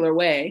particular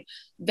way.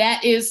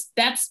 That's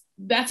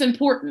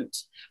important,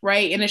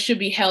 right? And it should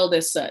be held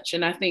as such.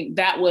 And I think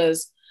that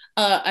was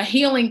a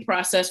healing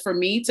process for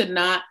me, to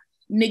not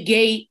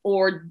negate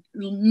or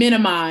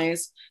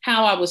minimize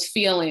how I was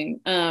feeling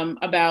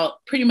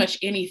about pretty much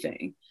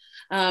anything.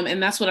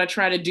 And that's what I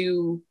try to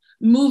do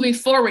moving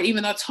forward,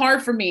 even though it's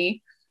hard for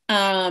me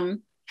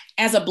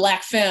as a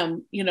Black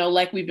femme,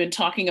 like we've been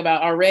talking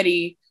about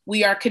already.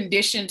 We are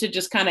conditioned to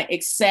just kind of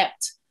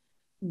accept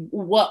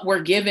what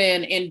we're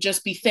given and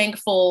just be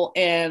thankful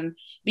and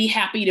be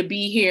happy to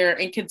be here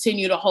and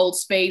continue to hold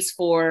space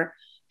for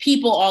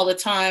people all the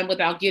time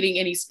without getting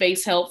any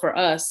space held for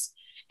us.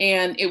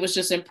 And it was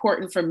just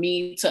important for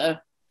me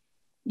to,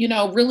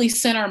 really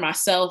center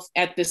myself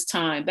at this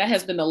time. That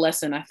has been the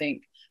lesson, I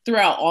think,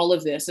 throughout all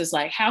of this, is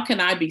like, how can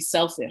I be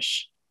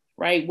selfish,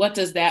 right? What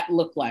does that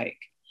look like?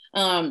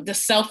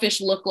 Does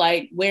selfish look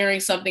like wearing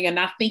something and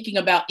not thinking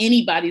about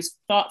anybody's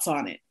thoughts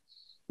on it,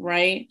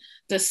 right?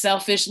 Does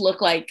selfish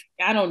look like,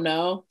 I don't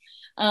know,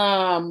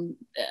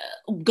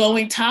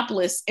 going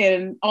topless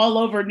and all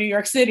over New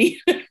York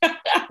City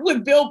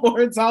with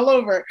billboards all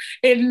over,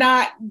 and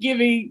not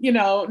giving,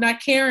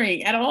 not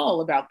caring at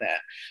all about that,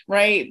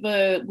 right?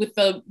 With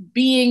the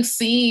being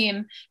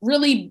seen,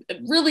 really,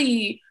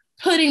 really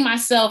putting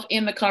myself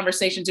in the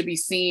conversation to be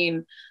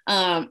seen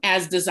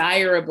as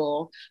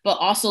desirable, but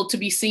also to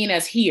be seen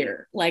as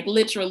here, like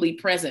literally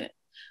present.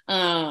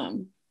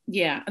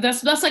 Yeah,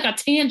 that's like a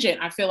tangent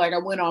I feel like I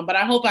went on, but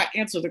I hope I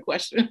answered the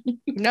question.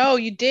 No,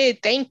 you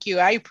did. Thank you.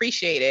 I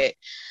appreciate it.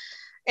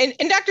 And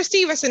Dr.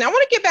 Stevenson, I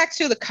want to get back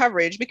to the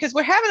coverage, because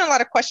we're having a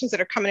lot of questions that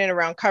are coming in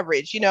around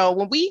coverage.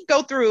 When we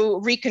go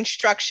through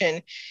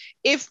reconstruction,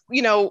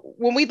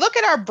 when we look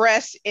at our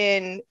breasts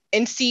and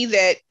see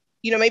that,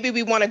 maybe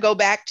we want to go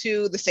back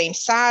to the same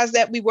size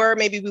that we were,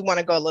 maybe we want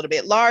to go a little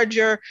bit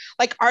larger.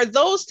 Like, are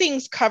those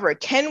things covered?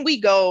 Can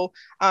we go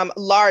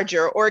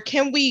larger, or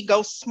can we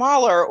go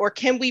smaller, or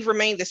can we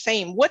remain the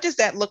same? What does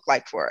that look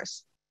like for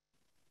us?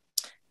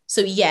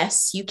 So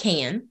yes, you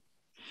can.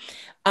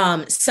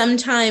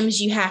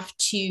 Sometimes you have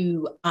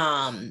to,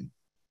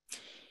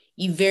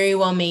 you very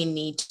well may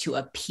need to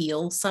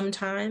appeal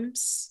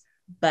sometimes,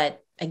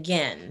 but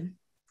again,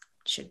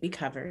 should be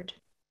covered.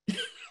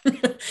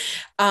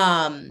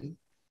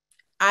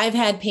 I've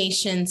had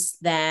patients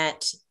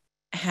that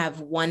have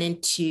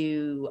wanted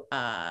to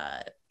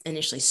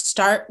initially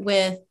start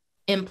with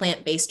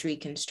implant-based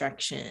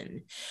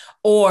reconstruction,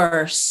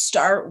 or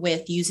start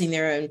with using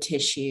their own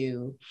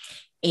tissue.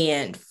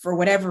 And for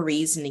whatever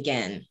reason,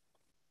 again,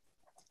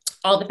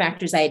 all the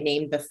factors I had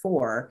named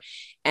before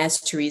as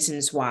to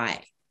reasons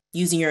why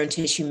using your own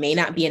tissue may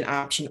not be an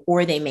option,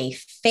 or they may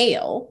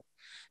fail.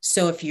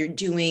 So if you're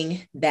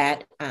doing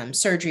that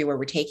surgery where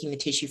we're taking the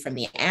tissue from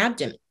the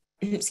abdomen,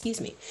 excuse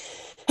me,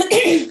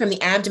 from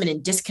the abdomen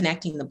and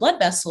disconnecting the blood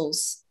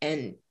vessels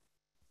and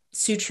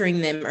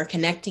suturing them or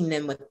connecting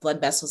them with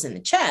blood vessels in the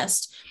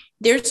chest,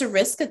 there's a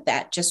risk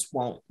that just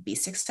won't be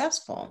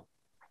successful.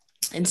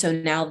 And so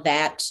now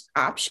that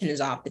option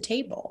is off the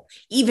table,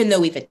 even though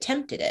we've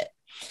attempted it.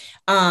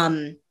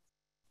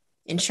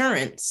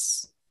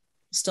 Insurance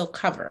still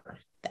cover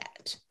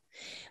that.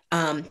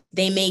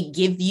 They may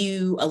give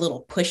you a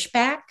little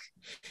pushback,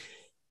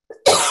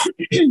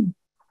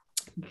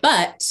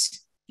 but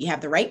you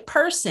have the right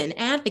person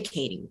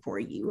advocating for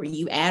you, or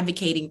you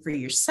advocating for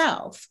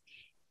yourself.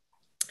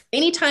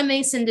 Anytime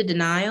they send a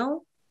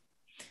denial,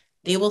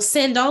 they will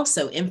send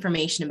also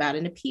information about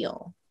an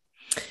appeal.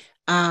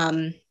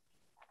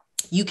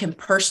 You can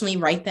personally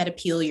write that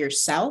appeal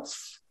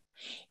yourself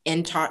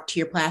and talk to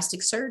your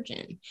plastic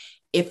surgeon.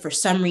 If for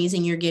some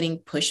reason you're getting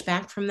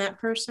pushback from that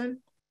person,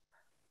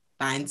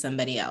 find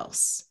somebody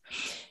else.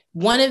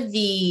 One of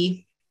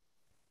the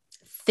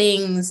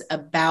things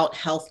about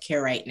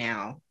healthcare right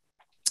now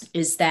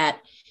is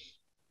that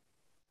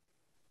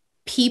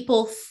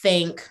people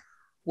think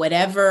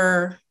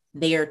whatever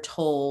they are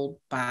told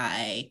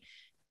by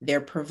their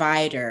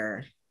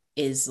provider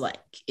is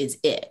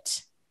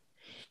it.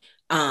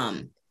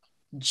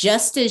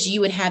 just as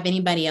you would have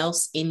anybody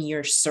else in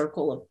your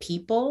circle of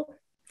people,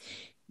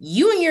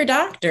 you and your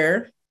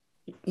doctor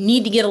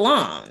need to get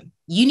along.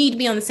 You need to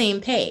be on the same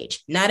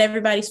page. Not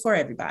everybody's for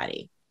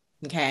everybody.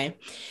 Okay.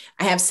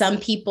 I have some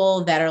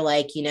people that are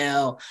like,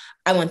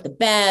 I want the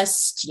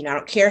best, I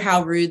don't care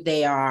how rude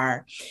they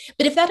are.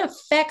 But if that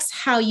affects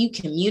how you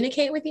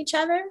communicate with each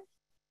other,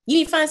 you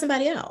need to find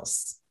somebody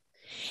else.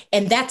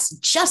 And that's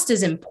just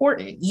as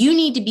important. You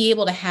need to be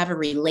able to have a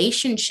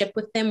relationship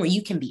with them where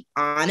you can be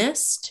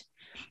honest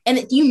and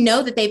that you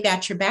know that they've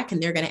got your back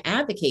and they're going to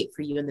advocate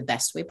for you in the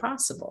best way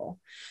possible.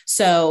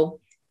 So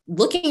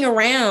looking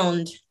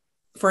around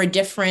for a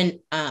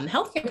different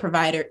healthcare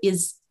provider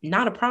is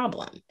not a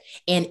problem,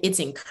 and it's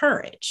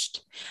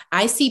encouraged.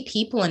 I see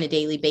people on a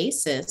daily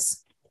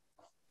basis.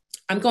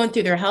 I'm going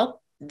through their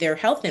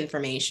health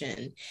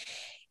information,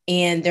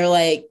 and they're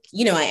like,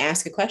 I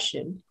ask a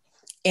question,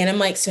 and I'm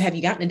like, so have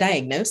you gotten a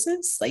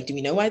diagnosis? Like, do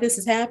we know why this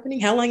is happening?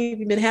 How long have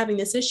you been having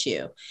this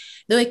issue?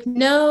 They're like,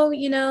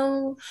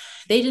 no,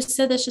 they just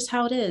said that's just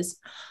how it is.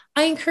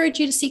 I encourage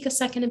you to seek a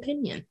second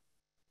opinion.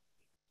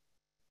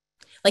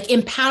 Like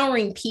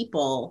empowering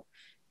people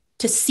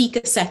to seek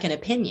a second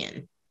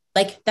opinion.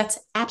 Like that's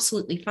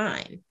absolutely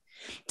fine.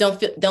 Don't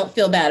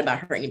feel bad about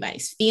hurting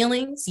anybody's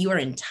feelings. You are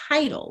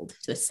entitled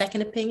to a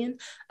second opinion,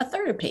 a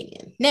third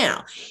opinion.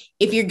 Now,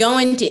 if you're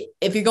going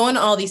to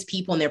all these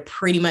people and they're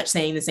pretty much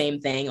saying the same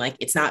thing, like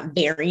it's not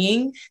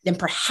varying, then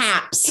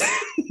perhaps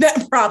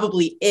that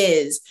probably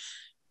is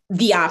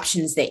the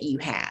options that you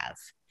have.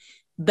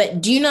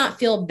 But do not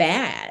feel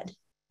bad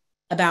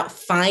about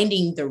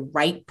finding the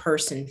right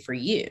person for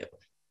you.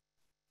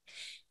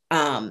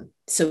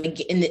 So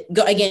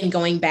again,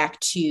 going back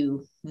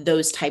to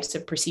those types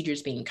of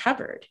procedures being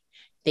covered,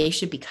 they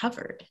should be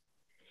covered.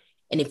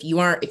 And if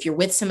you're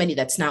with somebody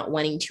that's not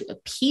wanting to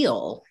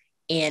appeal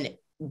and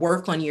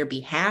work on your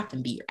behalf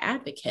and be your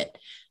advocate,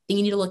 then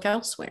you need to look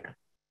elsewhere.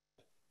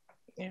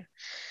 Yeah.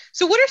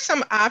 So what are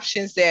some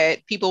options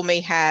that people may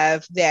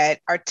have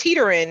that are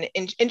teetering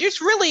and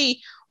just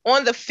really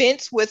on the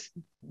fence with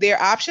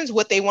their options,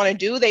 what they want to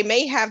do? They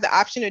may have the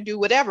option to do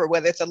whatever,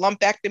 whether it's a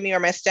lumpectomy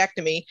or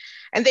mastectomy,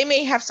 and they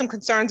may have some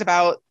concerns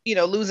about,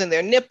 losing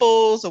their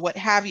nipples or what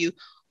have you.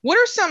 What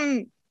are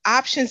some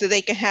options that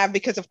they can have?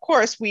 Because of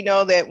course, we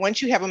know that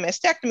once you have a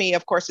mastectomy,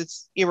 of course,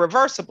 it's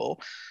irreversible.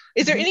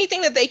 Is there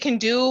anything that they can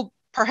do?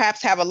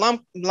 Perhaps have a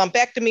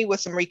lumpectomy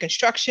with some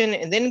reconstruction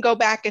and then go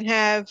back and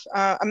have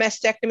a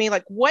mastectomy?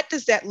 Like, what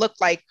does that look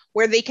like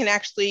where they can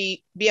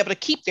actually be able to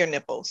keep their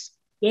nipples?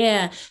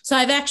 Yeah. So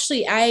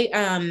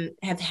I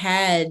have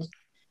had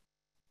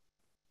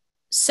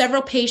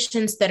several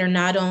patients that are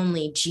not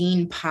only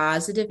gene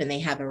positive and they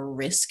have a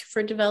risk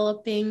for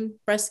developing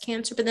breast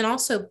cancer, but then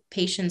also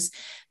patients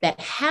that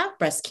have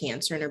breast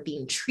cancer and are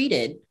being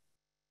treated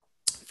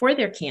for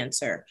their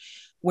cancer,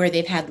 where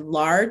they've had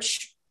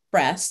large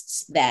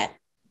breasts that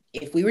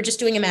if we were just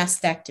doing a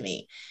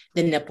mastectomy,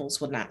 the nipples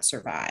would not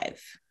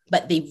survive,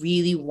 but they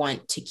really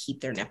want to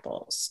keep their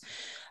nipples.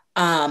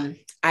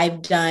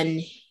 I've done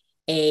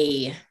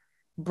a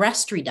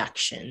breast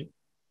reduction.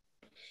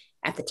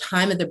 At the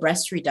time of the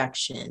breast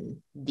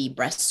reduction, the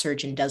breast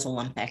surgeon does a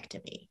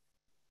lumpectomy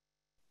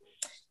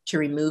to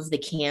remove the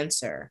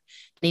cancer.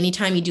 And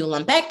anytime you do a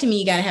lumpectomy,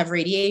 you got to have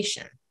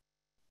radiation.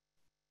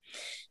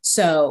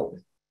 So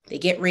they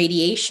get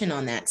radiation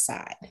on that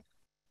side.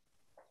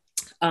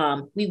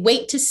 We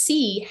wait to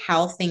see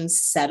how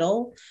things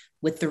settle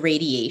with the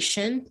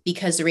radiation,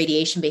 because the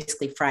radiation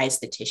basically fries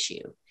the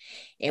tissue.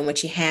 And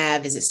what you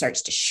have is it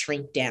starts to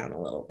shrink down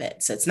a little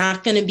bit. So it's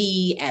not going to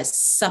be as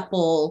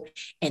supple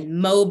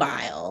and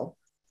mobile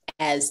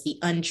as the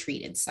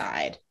untreated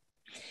side.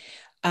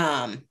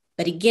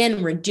 But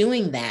again, we're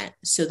doing that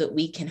so that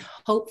we can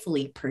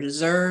hopefully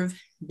preserve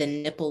the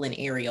nipple and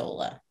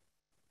areola.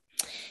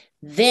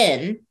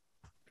 Then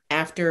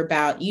after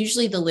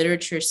usually the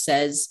literature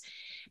says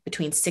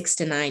between 6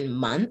 to 9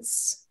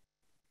 months,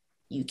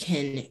 you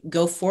can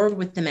go forward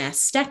with the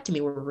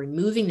mastectomy where we're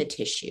removing the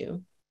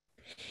tissue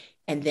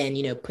and then,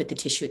 put the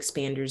tissue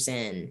expanders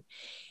in.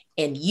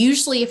 And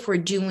usually if we're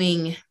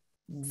doing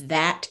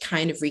that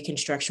kind of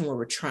reconstruction where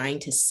we're trying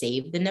to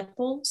save the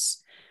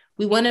nipples,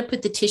 we want to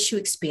put the tissue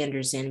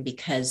expanders in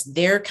because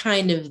they're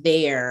kind of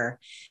there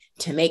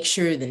to make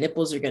sure the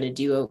nipples are going to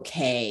do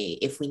okay.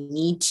 If we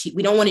need to,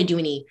 we don't want to do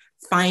any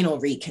final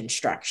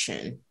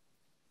reconstruction,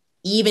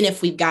 even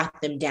if we've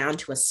got them down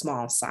to a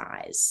small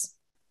size.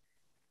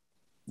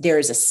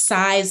 There's a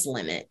size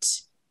limit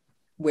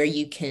where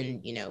you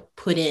can,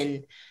 put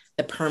in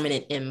the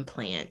permanent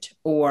implant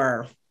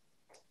or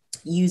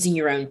using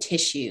your own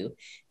tissue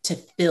to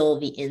fill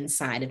the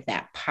inside of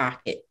that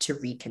pocket to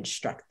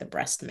reconstruct the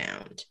breast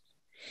mound.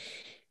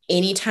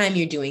 Anytime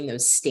you're doing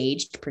those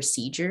staged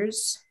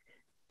procedures,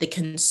 the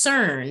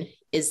concern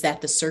is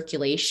that the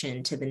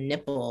circulation to the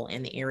nipple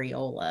and the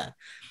areola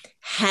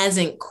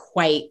hasn't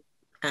quite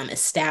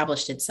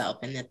established itself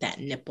and that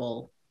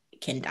nipple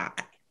can die.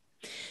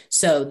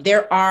 So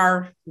there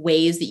are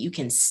ways that you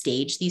can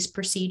stage these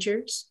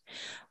procedures.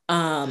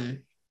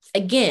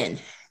 Again,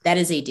 that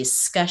is a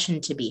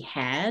discussion to be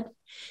had.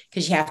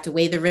 because you have to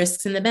weigh the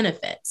risks and the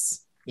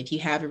benefits. If you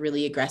have a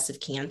really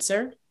aggressive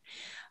cancer,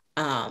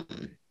 um,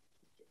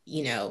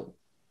 you know,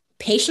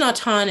 patient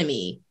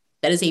autonomy,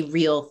 that is a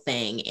real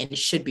thing and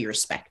should be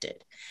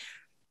respected.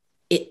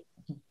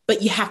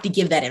 But you have to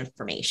give that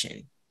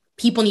information.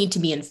 People need to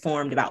be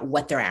informed about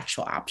what their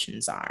actual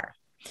options are.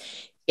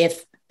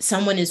 If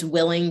someone is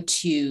willing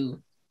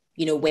to,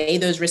 weigh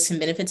those risks and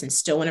benefits and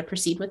still want to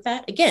proceed with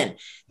that, again,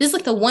 this is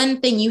like the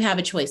one thing you have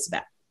a choice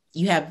about.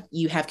 You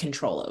have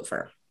control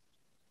over.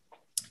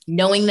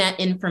 Knowing that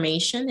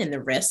information and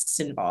the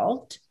risks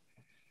involved,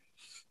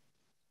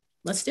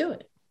 let's do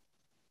it.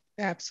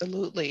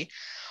 Absolutely.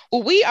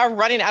 Well, we are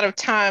running out of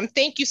time.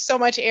 Thank you so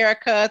much,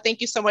 Ericka.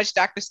 Thank you so much,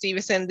 Dr.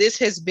 Stevenson. This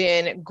has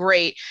been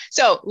great.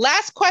 So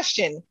last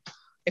question.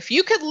 If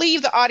you could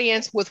leave the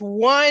audience with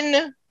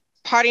one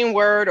parting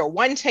word or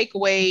one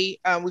takeaway,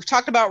 we've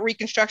talked about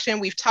reconstruction.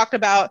 We've talked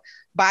about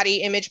body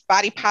image,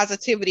 body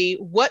positivity.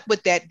 What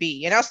would that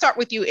be? And I'll start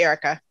with you,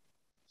 Ericka.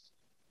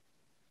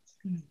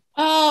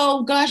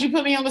 Oh, gosh, you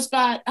put me on the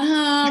spot.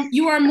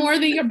 You are more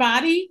than your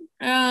body,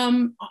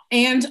 and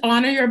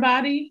honor your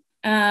body.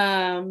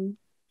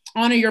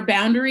 Honor your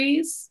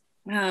boundaries,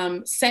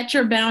 set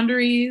your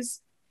boundaries,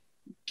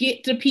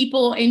 get to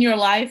people in your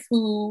life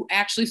who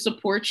actually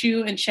support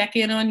you and check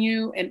in on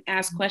you and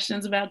ask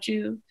questions about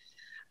you,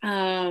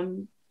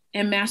 and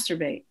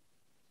masturbate.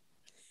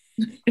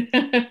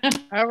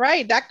 All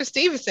right, Dr.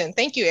 Stevenson.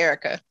 Thank you,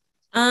 Ericka.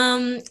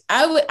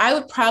 I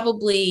would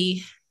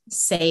probably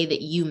say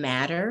that you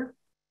matter.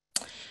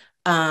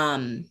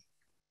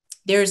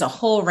 There's a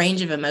whole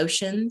range of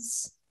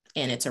emotions,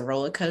 and it's a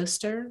roller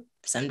coaster.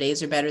 Some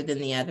days are better than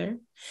the other.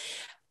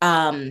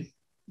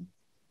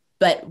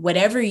 But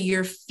whatever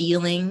you're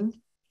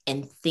feeling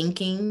and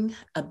thinking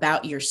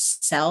about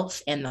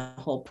yourself and the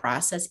whole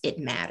process, it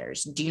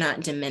matters. Do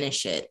not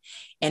diminish it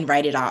and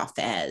write it off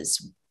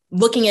as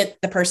looking at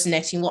the person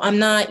next to you. Well, I'm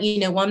not,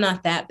 I'm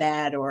not that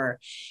bad, or,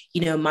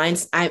 you're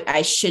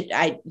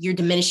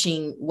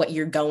diminishing what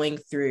you're going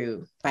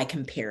through by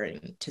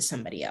comparing to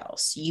somebody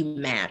else. You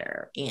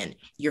matter, and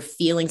your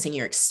feelings and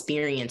your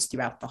experience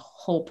throughout the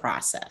whole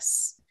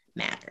process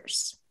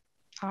matters.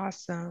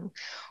 Awesome.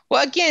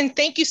 Well, again,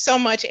 thank you so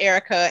much,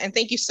 Ericka. And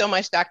thank you so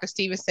much, Dr.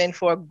 Stevenson,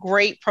 for a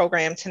great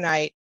program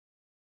tonight.